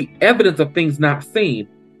 the evidence of things not seen.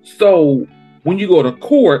 So when you go to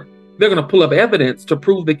court, they're going to pull up evidence to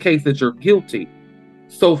prove the case that you're guilty.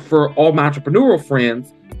 So for all my entrepreneurial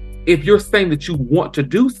friends, if you're saying that you want to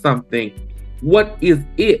do something, what is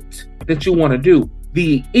it that you want to do?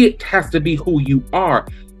 The it has to be who you are.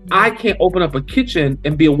 I can't open up a kitchen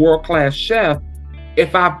and be a world-class chef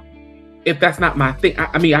if that's not my thing.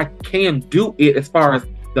 I mean, I can do it as far as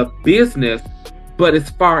the business, but as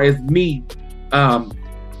far as me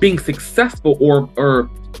being successful or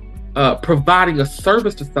providing a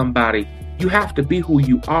service to somebody, you have to be who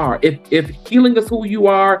you are. If healing is who you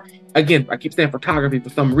are, again, I keep saying photography for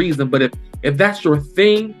some reason, but if that's your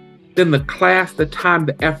thing, then the class, the time,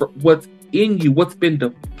 the effort, what's in you, what's been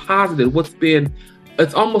deposited,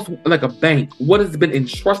 it's almost like a bank. What has been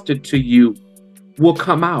entrusted to you will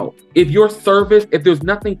come out. If your service, if there's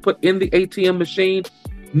nothing put in the ATM machine,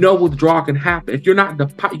 no withdrawal can happen. If you're not,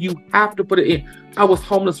 you have to put it in. I was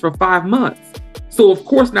homeless for 5 months. So of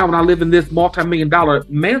course now when I live in this multi-million-dollar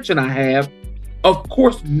mansion I have, of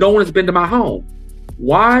course no one has been to my home.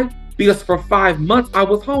 Why? Because for 5 months I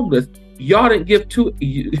was homeless. Y'all didn't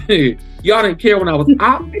y'all didn't care when I was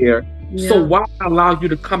out there. Yeah. So why allow you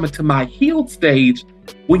to come into my healed stage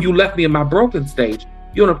when you left me in my broken stage?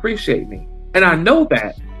 You don't appreciate me. And I know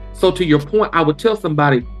that. So to your point, I would tell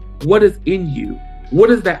somebody, what is in you?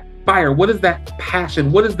 What is that fire? What is that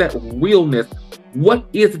passion? What is that realness? What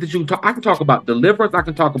is it that you can talk? I can talk about deliverance. I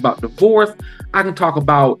can talk about divorce. I can talk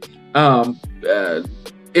about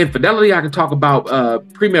infidelity. I can talk about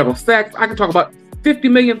premarital sex. I can talk about 50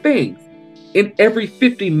 million things. In every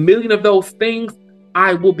 50 million of those things,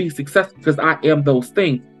 I will be successful because I am those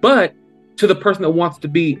things. But to the person that wants to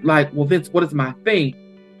be like, well, Vince, what is my thing?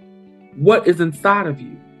 What is inside of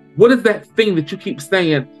you? What is that thing that you keep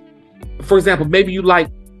saying? For example, maybe you like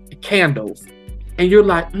candles and you're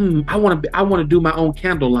like, I want to do my own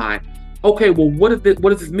candle line. Okay, well, what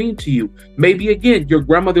does this mean to you? Maybe again, your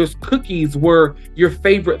grandmother's cookies were your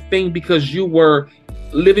favorite thing because you were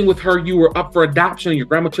living with her, you were up for adoption, and your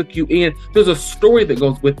grandma took you in. There's a story that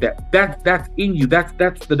goes with that. That's in you.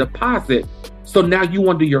 That's the deposit. So now you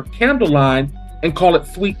want to do your candle line and call it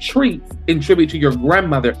Sweet Treats in tribute to your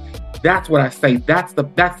grandmother. That's what I say. That's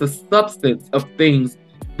the substance of things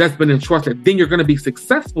that's been entrusted. Then you're going to be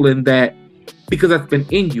successful in that because that's been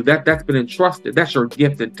in you. That's been entrusted. That's your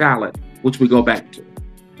gift and talent, which we go back to.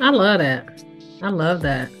 I love that. I love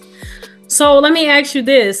that. So let me ask you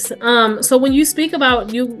this. So when you speak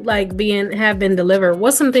about you like have been delivered,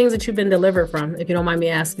 what's some things that you've been delivered from, if you don't mind me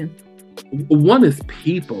asking? One is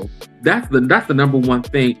people. That's the number one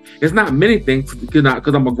thing. It's not many things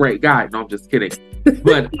because I'm a great guy. No, I'm just kidding.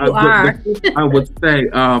 But I would say,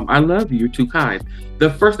 I love you. You're too kind. The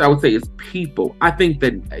first I would say is people. I think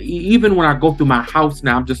that even when I go through my house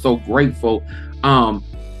now, I'm just so grateful.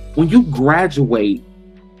 When you graduate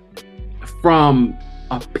from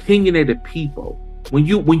opinionated people, when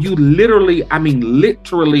you literally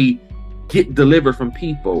get delivered from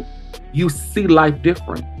people, you see life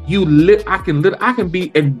different. I can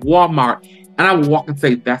be in Walmart and I will walk and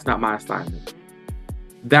say, that's not my assignment.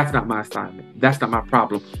 That's not my assignment. That's not my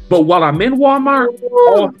problem. But while I'm in Walmart,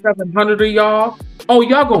 all 700 of y'all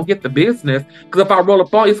gonna get the business. Because if I roll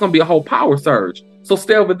up on you, it's gonna be a whole power surge. So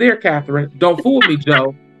stay over there, Catherine. Don't fool me,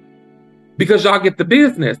 Joe. Because y'all get the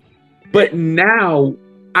business. But now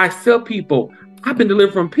I tell people, I've been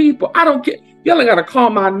delivered from people. I don't get, y'all ain't gotta call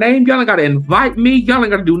my name. Y'all ain't gotta invite me. Y'all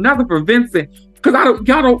ain't gotta do nothing for Vincent. Because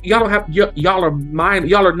y'all are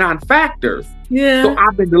non-factors. Yeah. So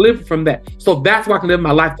I've been delivered from that. So that's why I can live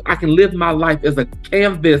my life. I can live my life as a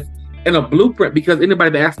canvas and a blueprint, because anybody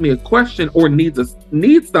that asks me a question or needs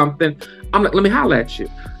something, I'm like, let me holler at you.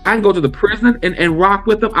 I can go to the prison and rock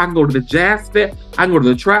with them. I can go to the jazz fit. I can go to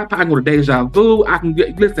the trap. I can go to Deja Vu.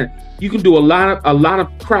 Listen, you can do a lot of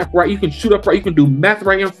crack right. You can shoot up right. You can do meth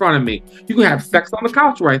right in front of me. You can have sex on the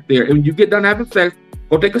couch right there. And when you get done having sex,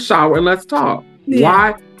 go take a shower and let's talk. Yeah.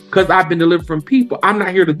 Why? Because I've been delivered from people. I'm not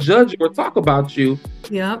here to judge you or talk about you.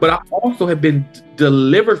 Yeah. But I also have been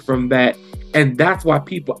delivered from that. And that's why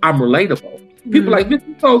I'm relatable. People like, this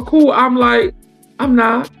is so cool. I'm like, I'm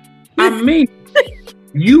not. I'm me.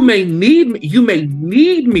 You may need me. You may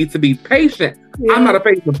need me to be patient. Yeah. I'm not a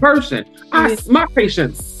patient person. My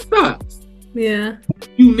patience sucks. Yeah.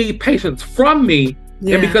 You need patience from me.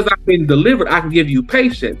 Yeah. And because I've been delivered, I can give you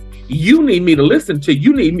patience. You need me to listen to.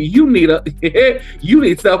 You need me. You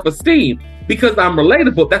need self-esteem. Because I'm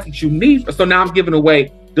relatable. That's what you need. So now I'm giving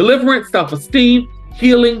away deliverance, self-esteem,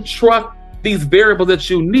 healing, trust, these variables that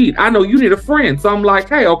you need. I know you need a friend. So I'm like,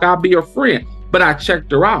 hey, okay, I'll be your friend. But I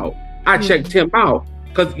checked her out. I checked him out.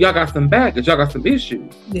 Because y'all got some baggage. Y'all got some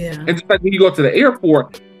issues. Yeah. And just like when you go to the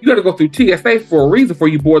airport, you got to go through TSA for a reason before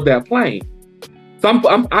you board that plane. So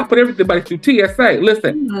I put everybody through TSA.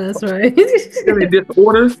 Listen. Oh, that's right. Any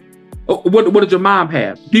disorders? What did your mom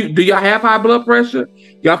have? Do y'all have high blood pressure?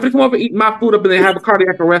 Y'all finna come over and eat my food up and then have a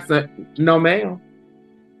cardiac arrest? No, ma'am.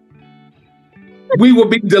 We will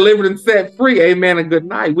be delivered and set free. Amen and good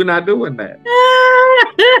night. We're not doing that.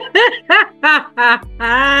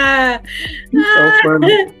 So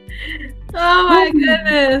funny. Oh my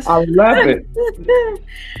goodness. I love it.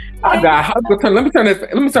 Let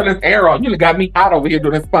me turn this air on. You got me hot over here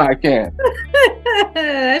doing this podcast.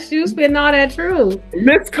 She was spitting all that truth.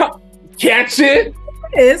 Let's catch it.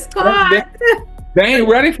 It's caught. They ain't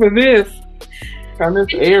ready for this. Turn this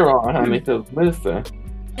air on, honey. Because listen.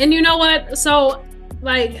 And you know what? So,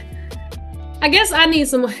 like, I guess I need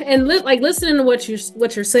some, and listening to what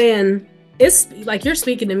you're saying, it's like you're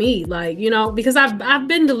speaking to me, like, you know, because I've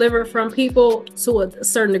been delivered from people to a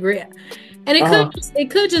certain degree, and it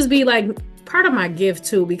could just be like part of my gift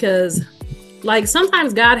too, because like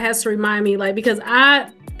sometimes God has to remind me, like, because I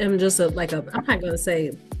am just I'm not gonna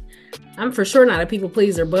say I'm for sure not a people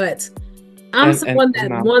pleaser, but I'm someone that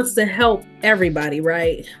wants to help everybody,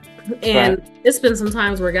 right? And it's been some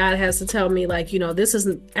times where God has to tell me, like, you know,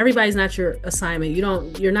 everybody's not your assignment.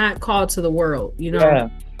 You're not called to the world, you know. Yeah.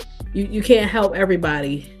 You can't help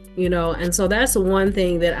everybody, you know. And so that's the one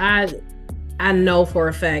thing that I know for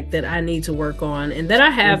a fact that I need to work on, and that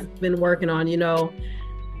I have been working on, you know.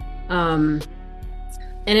 And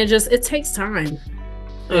it takes time.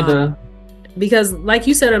 Because like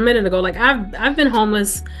you said a minute ago, like I've been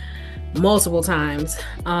homeless multiple times.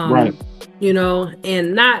 Right. You know,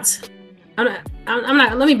 and I'm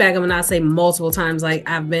not, let me back up and not say multiple times, like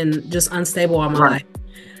I've been just unstable all my life.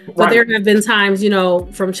 But there have been times, you know,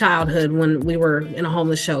 from childhood when we were in a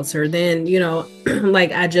homeless shelter. Then, you know,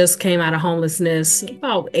 like I just came out of homelessness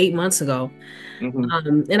about 8 months ago.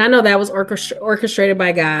 Mm-hmm. And I know that was orchestrated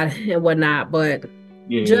by God and whatnot, but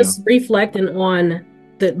just reflecting on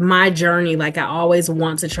my journey, like I always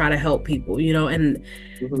want to try to help people, you know, and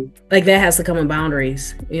like that has to come with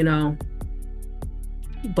boundaries, you know.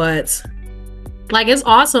 But like, it's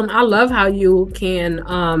awesome. I love how you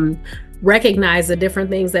can recognize the different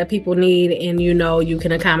things that people need, and you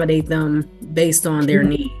can accommodate them based on their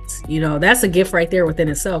needs. That's a gift right there within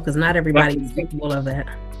itself, because not everybody is capable of that.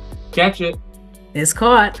 Catch it. It's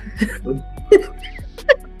caught.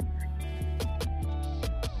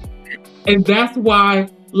 And that's why,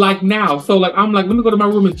 like now, so like I'm like, let me go to my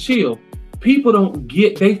room and chill. People don't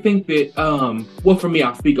get, they think that, well, for me,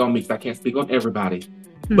 I'll speak on me because I can't speak on everybody.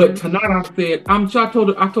 Mm-hmm. But tonight I said,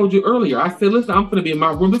 I told you earlier, I said, listen, I'm going to be in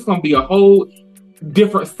my room. This is going to be a whole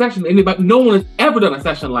different session. No one has ever done a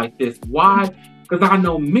session like this. Why? Because I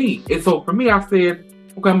know me. And so for me, I said, okay,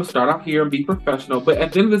 I'm going to start out here and be professional. But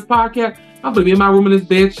at the end of this podcast, I'm going to be in my room in this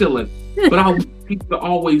bed chilling. But I want people to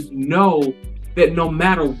always know that no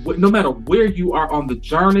matter where you are on the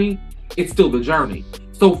journey, it's still the journey.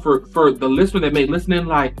 So for the listener that may listen in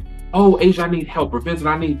like, oh, Asia, I need help, or Vincent,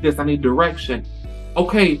 I need this, I need direction.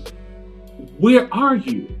 Okay, where are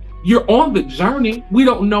you? You're on the journey. We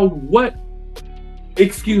don't know what,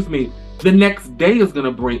 the next day is going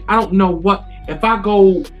to bring. I don't know what, if I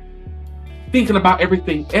go thinking about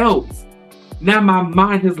everything else, now my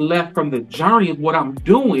mind has left from the journey of what I'm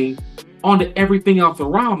doing onto everything else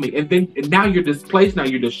around me. And now you're displaced, now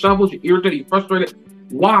you're disheveled, you're irritated, you're frustrated.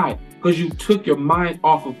 Why? Because you took your mind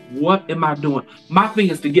off of what am I doing? My thing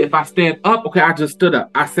is if I stand up, okay, I just stood up,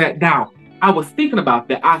 I sat down. I was thinking about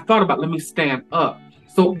that. I thought about, let me stand up.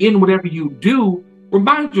 So in whatever you do,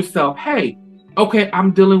 remind yourself, hey, okay,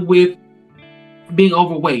 I'm dealing with being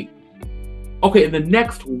overweight. Okay, in the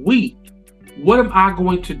next week, what am I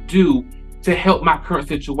going to do to help my current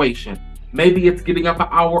situation? Maybe it's getting up an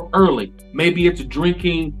hour early. Maybe it's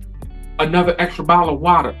drinking another extra bottle of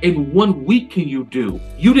water. In 1 week, can you do?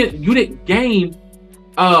 You didn't gain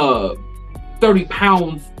 30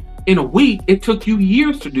 pounds in a week. It took you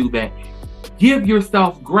years to do that. Give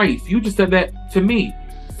yourself grace. You just said that to me.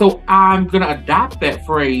 So I'm going to adopt that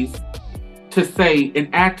phrase to say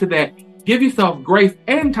and add to that, give yourself grace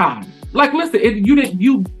and time. Like, listen,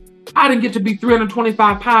 I didn't get to be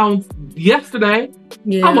 325 pounds yesterday.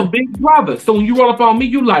 Yeah. I'm a big brother. So when you roll up on me,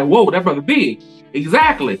 you're like, whoa, that brother big.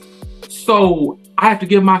 Exactly. So I have to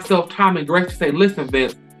give myself time and grace to say, listen,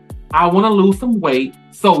 Vince, I want to lose some weight.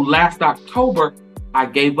 So last October, I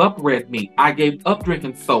gave up red meat. I gave up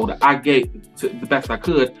drinking soda. I gave to the best I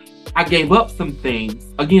could. I gave up some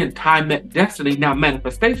things. Again, time met destiny. Now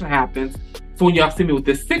manifestation happens. So when y'all see me with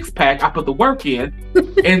this 6-pack, I put the work in.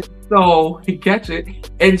 And so, you catch it.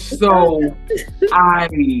 And so I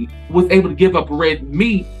was able to give up red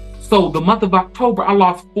meat. So the month of October, I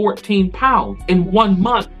lost 14 pounds in 1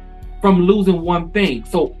 month from losing one thing.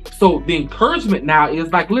 So the encouragement now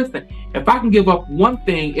is like, listen, if I can give up one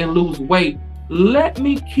thing and lose weight, let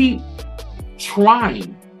me keep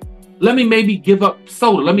trying. Let me maybe give up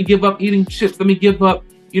soda. Let me give up eating chips. Let me give up,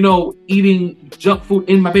 eating junk food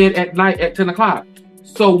in my bed at night at 10 o'clock.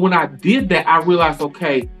 So when I did that, I realized,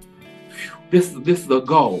 okay, this is a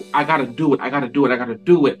goal. I got to do it. I got to do it. I got to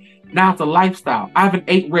do it. Now it's a lifestyle. I haven't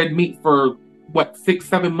ate red meat for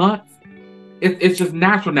 6-7 months. It's just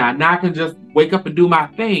natural now. Now I can just wake up and do my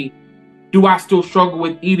thing. Do I still struggle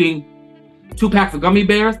with eating 2 packs of gummy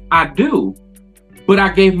bears? I do. But I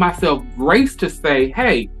gave myself grace to say,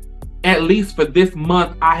 hey, at least for this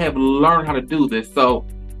month, I have learned how to do this. So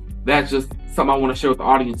that's just something I want to share with the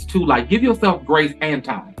audience too. Like, give yourself grace and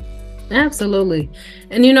time. Absolutely.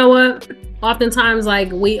 And you know what? Oftentimes,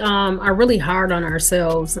 like, we are really hard on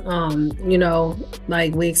ourselves.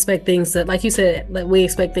 Like, we expect things that, like you said, like, we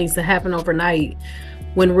expect things to happen overnight,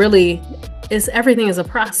 when really everything is a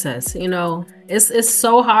process. It's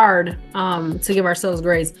so hard to give ourselves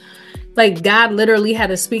grace. Like, God literally had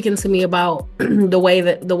to speak into me about the way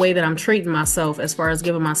that I'm treating myself as far as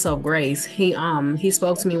giving myself grace. He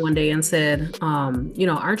spoke to me one day and said,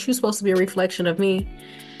 aren't you supposed to be a reflection of me?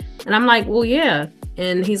 And I'm like, well, yeah.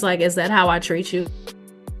 And he's like, is that how I treat you?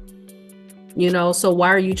 So why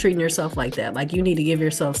are you treating yourself like that? Like, you need to give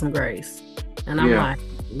yourself some grace. And I'm like,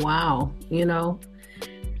 wow,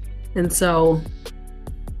 And so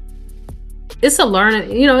it's a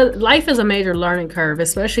learning, life is a major learning curve,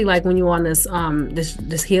 especially like when you're on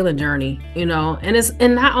this healing journey,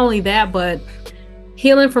 and not only that, but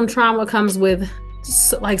healing from trauma comes with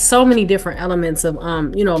so many different elements of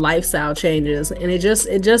lifestyle changes, and it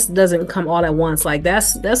just doesn't come all at once. Like,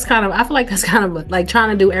 that's kind of, I feel like that's kind of like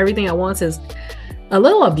trying to do everything at once is a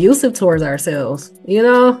little abusive towards ourselves.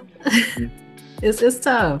 It's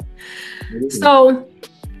tough. So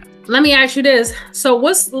let me ask you this. So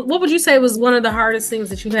what would you say was one of the hardest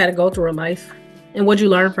things that you had to go through in life, and what'd you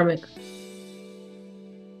learn from it?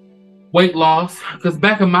 Weight loss, because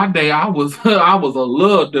back in my day, I was a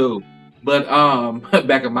little dude. But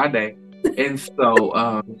back in my day, and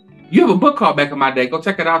so You have a book called Back in My Day. Go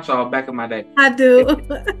check it out, y'all. Back in My Day. I do.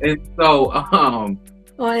 And so, on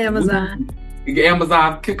Amazon.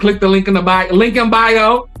 Amazon. Click the link in the bio. Link in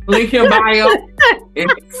bio.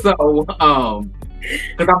 And so,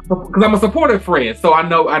 because I'm a supportive friend, so I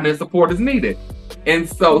know the support is needed, and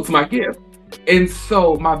so it's my gift. And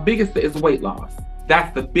so my biggest is weight loss.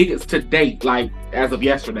 That's the biggest to date, like as of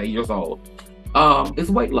yesterday, years old. Is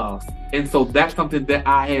weight loss. And so that's something that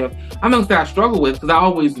I'm not gonna say I struggle with, because I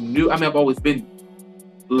always knew, I've always been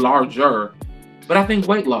larger, but I think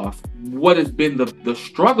weight loss, what has been the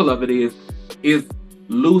struggle of it is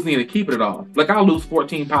losing and keeping it off. Like, I'll lose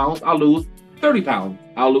 14 pounds, I'll lose 30 pounds,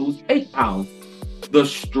 I'll lose 8 pounds. The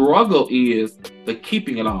struggle is the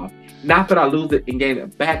keeping it off. Not that I lose it and gain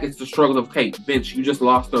it back, it's the struggle of, okay, Vince, you just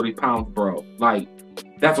lost 30 pounds, bro. Like,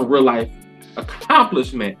 that's a real life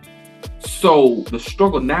accomplishment. So the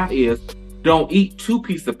struggle now is, don't eat 2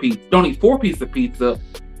 pieces of pizza, don't eat 4 pieces of pizza,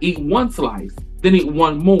 eat 1 slice, then eat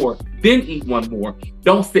 1 more, then eat 1 more.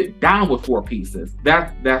 Don't sit down with 4 pieces.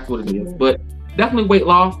 That's what it is. But definitely weight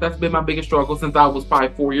loss, that's been my biggest struggle since I was probably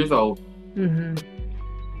 4 years old.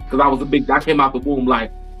 Because I came out the womb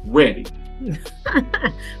like ready.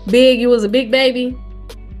 Big, you was a big baby?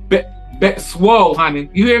 Swole, honey.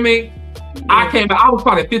 You hear me? Yeah. I was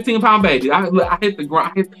probably a 15-pound baby. I hit the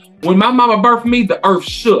ground. When my mama birthed me, the earth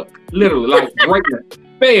shook. Literally, like greatness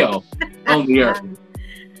fell on the earth.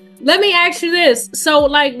 Let me ask you this. So,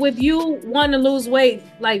 like, with you wanting to lose weight,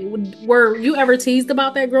 like, were you ever teased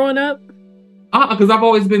about that growing up? Because I've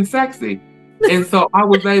always been sexy. And so I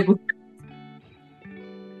was able...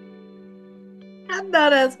 I know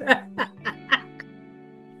that's right.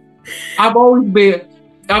 I've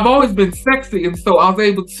always been sexy, and so I was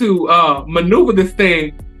able to maneuver this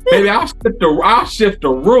thing. Baby, I'll shift the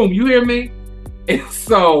room. You hear me? And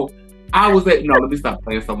so I was let me stop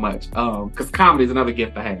playing so much. Because comedy is another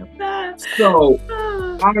gift I have. So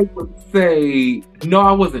I would say, no,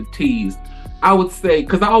 I wasn't teased. I would say,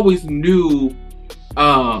 because I always knew,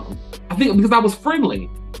 I think because I was friendly.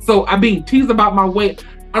 So I being teased about my weight,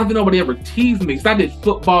 I don't think nobody ever teased me. Because I did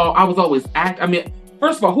football. I was always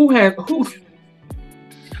first of all, who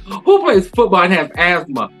plays football and has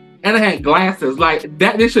asthma? And I had glasses. Like,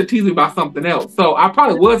 that, they should tease me about something else. So I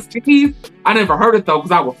probably was teased. I never heard it though,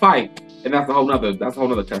 because I would fight. And that's a whole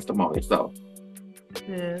nother testimony. So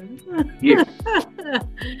yeah.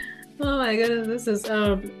 Oh my goodness, this is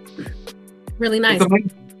really nice.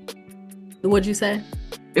 What'd you say?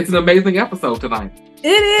 It's an amazing episode tonight.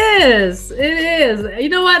 It is. You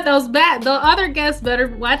know what? The other guests better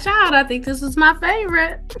watch out. I think this is my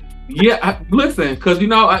favorite. Yeah, listen, because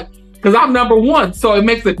because I'm number 1, so it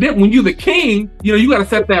makes a difference. When you're the king, you got to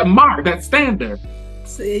set that mark, that standard.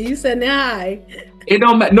 See, you said high. It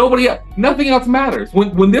don't matter. Nothing else matters.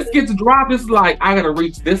 When this gets dropped, it's like, I got to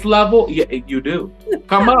reach this level. Yeah, you do.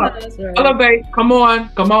 Come up, right. Elevate. Come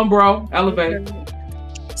on, bro, elevate.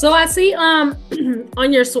 So I see on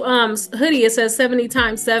your hoodie it says 70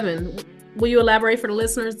 times 7. Will you elaborate for the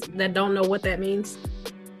listeners that don't know what that means?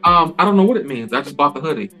 I don't know what it means. I just bought the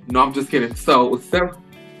hoodie. No, I'm just kidding. So it's 7.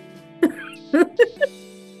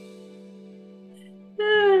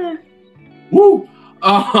 Woo!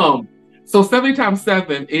 So 70 times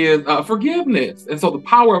 7 is forgiveness. And so the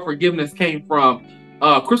power of forgiveness came from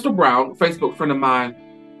Crystal Brown, a Facebook friend of mine.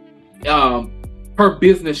 Her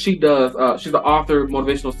business, she does, she's an author,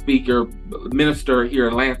 motivational speaker, minister here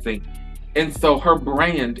in Lansing. And so her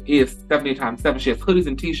brand is 70 times 7. She has hoodies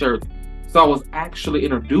and t-shirts. So I was actually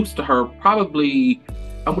introduced to her probably,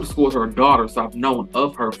 I went to school with her daughter, so I've known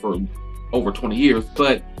of her for over 20 years.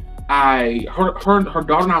 But her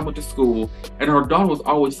daughter and I went to school, and her daughter was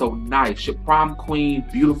always so nice. She prom queen,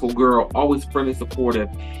 beautiful girl, always friendly, supportive.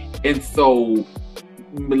 And so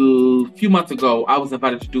a few months ago, I was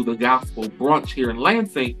invited to do the gospel brunch here in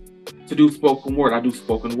Lansing to do spoken word. I do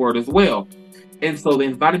spoken word as well. And so they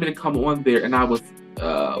invited me to come on there, and I was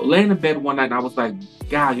laying in bed one night, and I was like,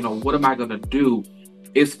 God, what am I going to do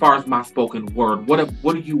as far as my spoken word? What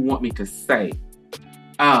do you want me to say?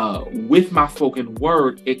 With my spoken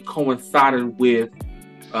word, it coincided with,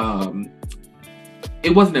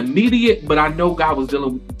 it wasn't immediate, but I know God was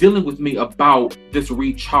dealing with me about this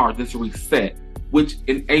recharge, this reset, which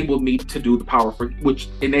enabled me to do which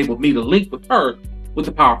enabled me to link with her with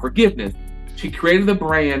the power of forgiveness. She created the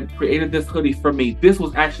brand, created this hoodie for me. This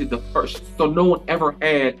was actually the first, so no one ever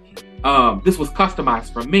had, this was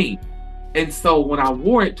customized for me. And so when I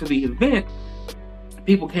wore it to the event,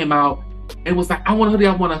 people came out and was like, I want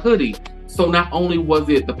a hoodie. So not only was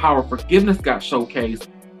it the power of forgiveness got showcased,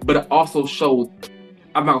 but it also showed,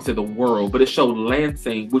 I'm not gonna say the world, but it showed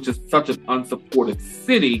Lansing, which is such an unsupported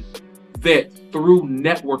city, that through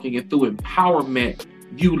networking and through empowerment,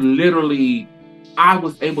 I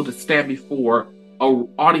was able to stand before an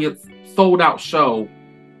audience, sold out show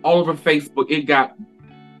all over Facebook. It got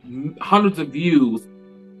hundreds of views,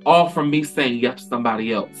 all from me saying yes to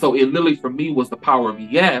somebody else. So it literally, for me, was the power of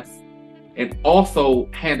yes, and also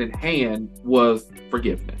hand in hand was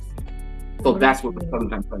forgiveness. So that's where the Southern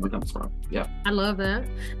Time Family comes from. Yeah. I love that.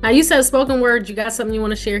 Now, you said spoken word. You got something you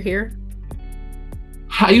want to share here?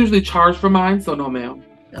 I usually charge for mine, so no, ma'am.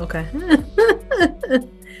 Okay.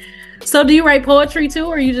 So do you write poetry too,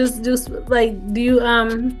 or you just do you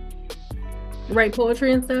write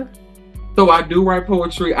poetry and stuff? So I do write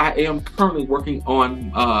poetry. I am currently working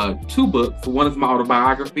on 2 books. One is my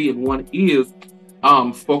autobiography, and one is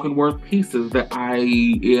spoken word pieces that I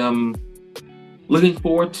am looking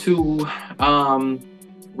forward to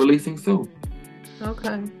releasing soon.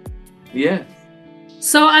 Okay. Yes.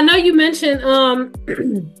 So I know you mentioned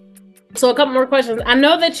so a couple more questions. I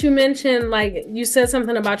know that you mentioned, like, you said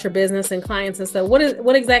something about your business and clients and stuff.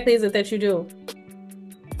 What exactly is it that you do?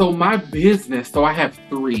 So my business, so I have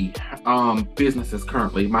 3 businesses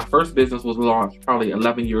currently. My first business was launched probably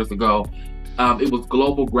 11 years ago. It was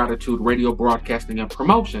Global Gratitude Radio Broadcasting and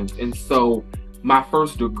Promotions. And so my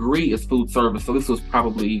first degree is food service. So this was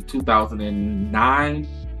probably 2009.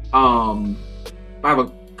 I have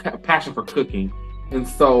a passion for cooking. And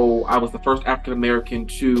so I was the first African-American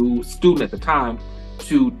student at the time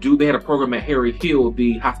they had a program at Harry Hill,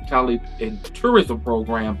 the hospitality and tourism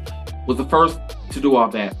program, was the first to do all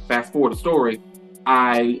that. Fast forward the story,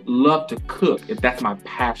 I love to cook. That's my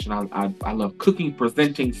passion. I love cooking,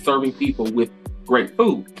 presenting, serving people with great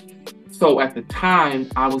food. So at the time,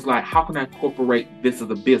 I was like, how can I incorporate this as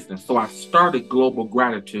a business? So I started Global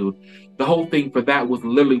Gratitude. The whole thing for that was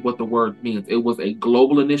literally what the word means. It was a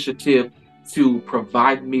global initiative to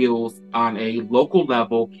provide meals on a local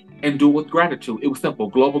level and do it with gratitude. It was simple,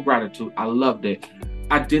 Global Gratitude. I loved it.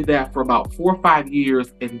 I did that for about 4 or 5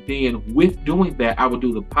 years. And then with doing that, I would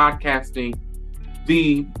do the podcasting,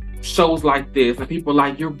 the shows like this. And people were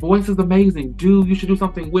like, your voice is amazing. Dude, you should do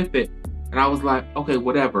something with it. And I was like, okay,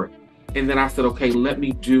 whatever. And then I said, okay, let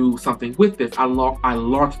me do something with this. I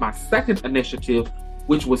launched my second initiative,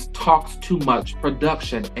 which was Talks Too Much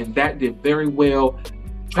Production. And that did very well.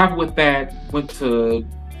 Traveled with that, went to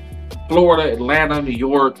Florida, Atlanta, New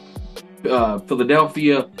York,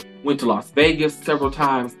 Philadelphia, went to Las Vegas several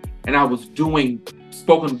times, and I was doing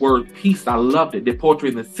spoken word piece. I loved it. Did poetry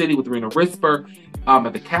in the city with Rena Risper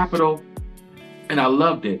at the Capitol, and I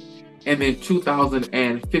loved it. And then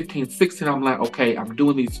 2015, 16, I'm like, okay, I'm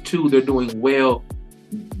doing these 2. They're doing well.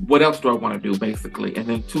 What else do I want to do, basically? And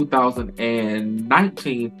then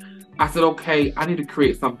 2019, I said, okay, I need to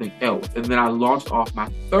create something else. And then I launched off my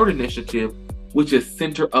third initiative, which is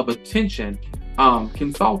Center of Attention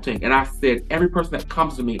Consulting. And I said, every person that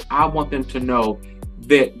comes to me, I want them to know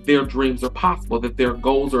that their dreams are possible, that their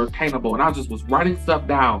goals are attainable. And I just was writing stuff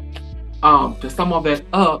down. To sum all that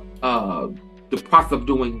up, the process of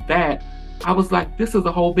doing that, I was like, this is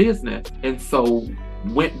a whole business. And so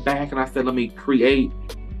went back and I said, let me create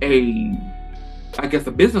a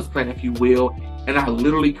business plan, if you will. And I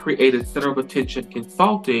literally created Center of Attention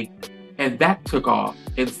Consulting, and that took off.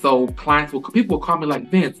 And so people will call me like,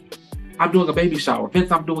 Vince, I'm doing a baby shower.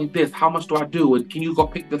 Vince, I'm doing this. How much do I do? And can you go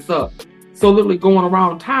pick this up? So literally going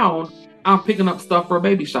around town, I'm picking up stuff for a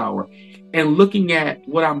baby shower. And looking at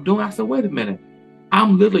what I'm doing, I said, wait a minute.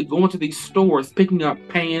 I'm literally going to these stores, picking up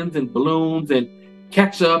pans and balloons and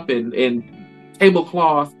ketchup and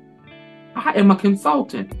tablecloths. I am a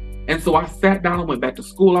consultant. And so I sat down and went back to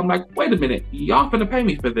school. I'm like, wait a minute, y'all finna pay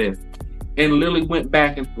me for this. And literally went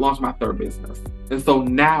back and launched my third business. And so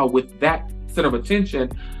now with that Center of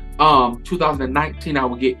Attention, 2019, I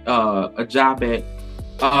would get a job at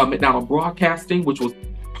McDonald Broadcasting, which was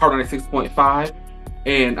Part 96.5.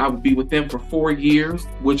 And I would be with them for 4 years,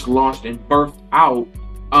 which launched and birthed out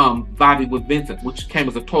Vibin with Vincent, which came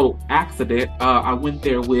as a total accident. I went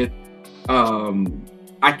there with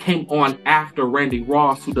I came on after Randy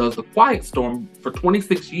Ross, who does The Quiet Storm for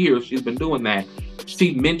 26 years. She's been doing that.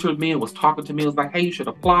 She mentored me and was talking to me. It was like, hey, you should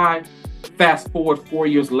apply. Fast forward 4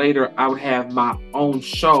 years later, I would have my own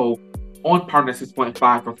show on Partner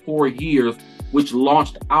 6.5 for 4 years, which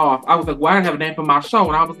launched off. I was like, well, I didn't have a name for my show.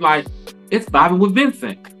 And I was like, it's Vibin with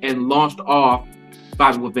Vincent, and launched off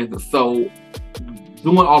Vibin with Vincent. So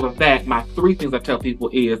doing all of that, my 3 things I tell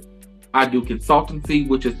people is, I do consultancy,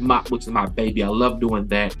 which is my baby. I love doing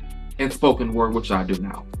that, and spoken word, which I do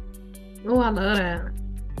now. Oh, I love that.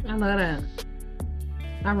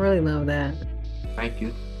 I really love that. Thank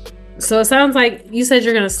you. So it sounds like you said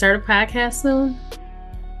you're going to start a podcast soon.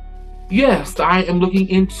 Yes, I am looking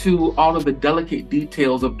into all of the delicate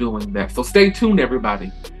details of doing that. So stay tuned,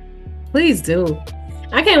 everybody. Please do.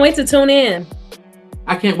 I can't wait to tune in.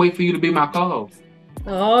 I can't wait for you to be my co-host.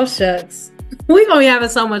 Oh, shucks. We're going to be having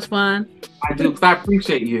so much fun. I do, because I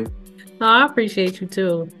appreciate you. Oh, I appreciate you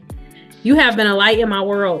too. You have been a light in my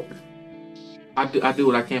world. I do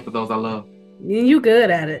what I can for those I love. You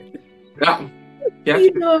good at it. Yeah.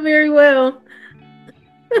 You do it very well.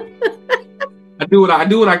 I do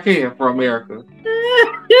what I can for America.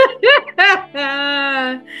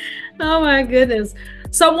 Oh my goodness.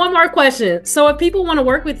 So one more question. So if people want to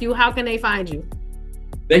work with you, how can they find you?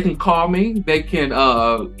 They can call me. They can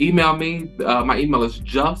email me. My email is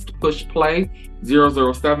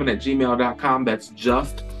justpushplay007@gmail.com. That's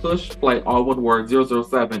justpushplay, all one word,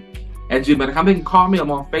 007@gmail.com. They can call me. I'm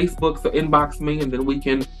on Facebook, so inbox me, and then we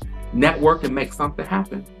can network and make something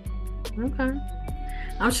happen. Okay.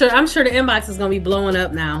 I'm sure the inbox is gonna be blowing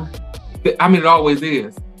up now. I mean, it always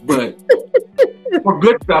is, but for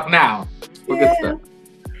good stuff now. For good stuff.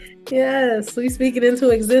 Yes, we speak it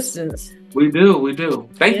into existence. We do.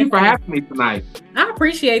 Thank you for having me tonight. I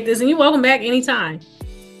appreciate this, and you're welcome back anytime.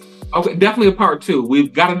 Okay, definitely a part 2.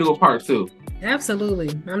 We've got to do a part 2. Absolutely,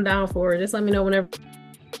 I'm down for it. Just let me know whenever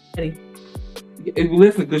you're ready. And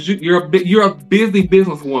listen, because you're a busy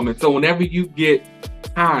businesswoman, so whenever you get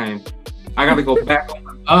time, I got to go back on.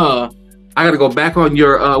 I got to go back on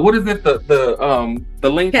your what is it? The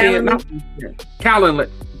LinkedIn calendar,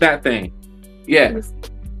 that thing. Yes.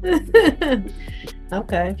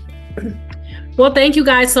 Okay. Well, thank you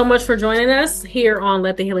guys so much for joining us here on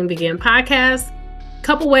Let the Healing Begin podcast.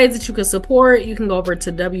 Couple ways that you can support. You can go over to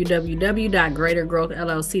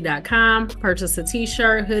www.greatergrowthllc.com, purchase a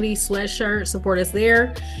t-shirt, hoodie, sweatshirt, support us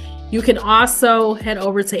there. You can also head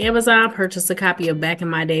over to Amazon, purchase a copy of Back in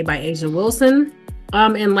My Day by Asia Wilson.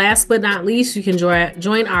 And last but not least, you can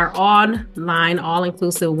join our online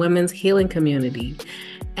all-inclusive women's healing community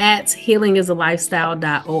at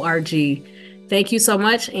healingisalifestyle.org. Thank you so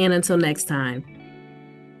much, and until next time.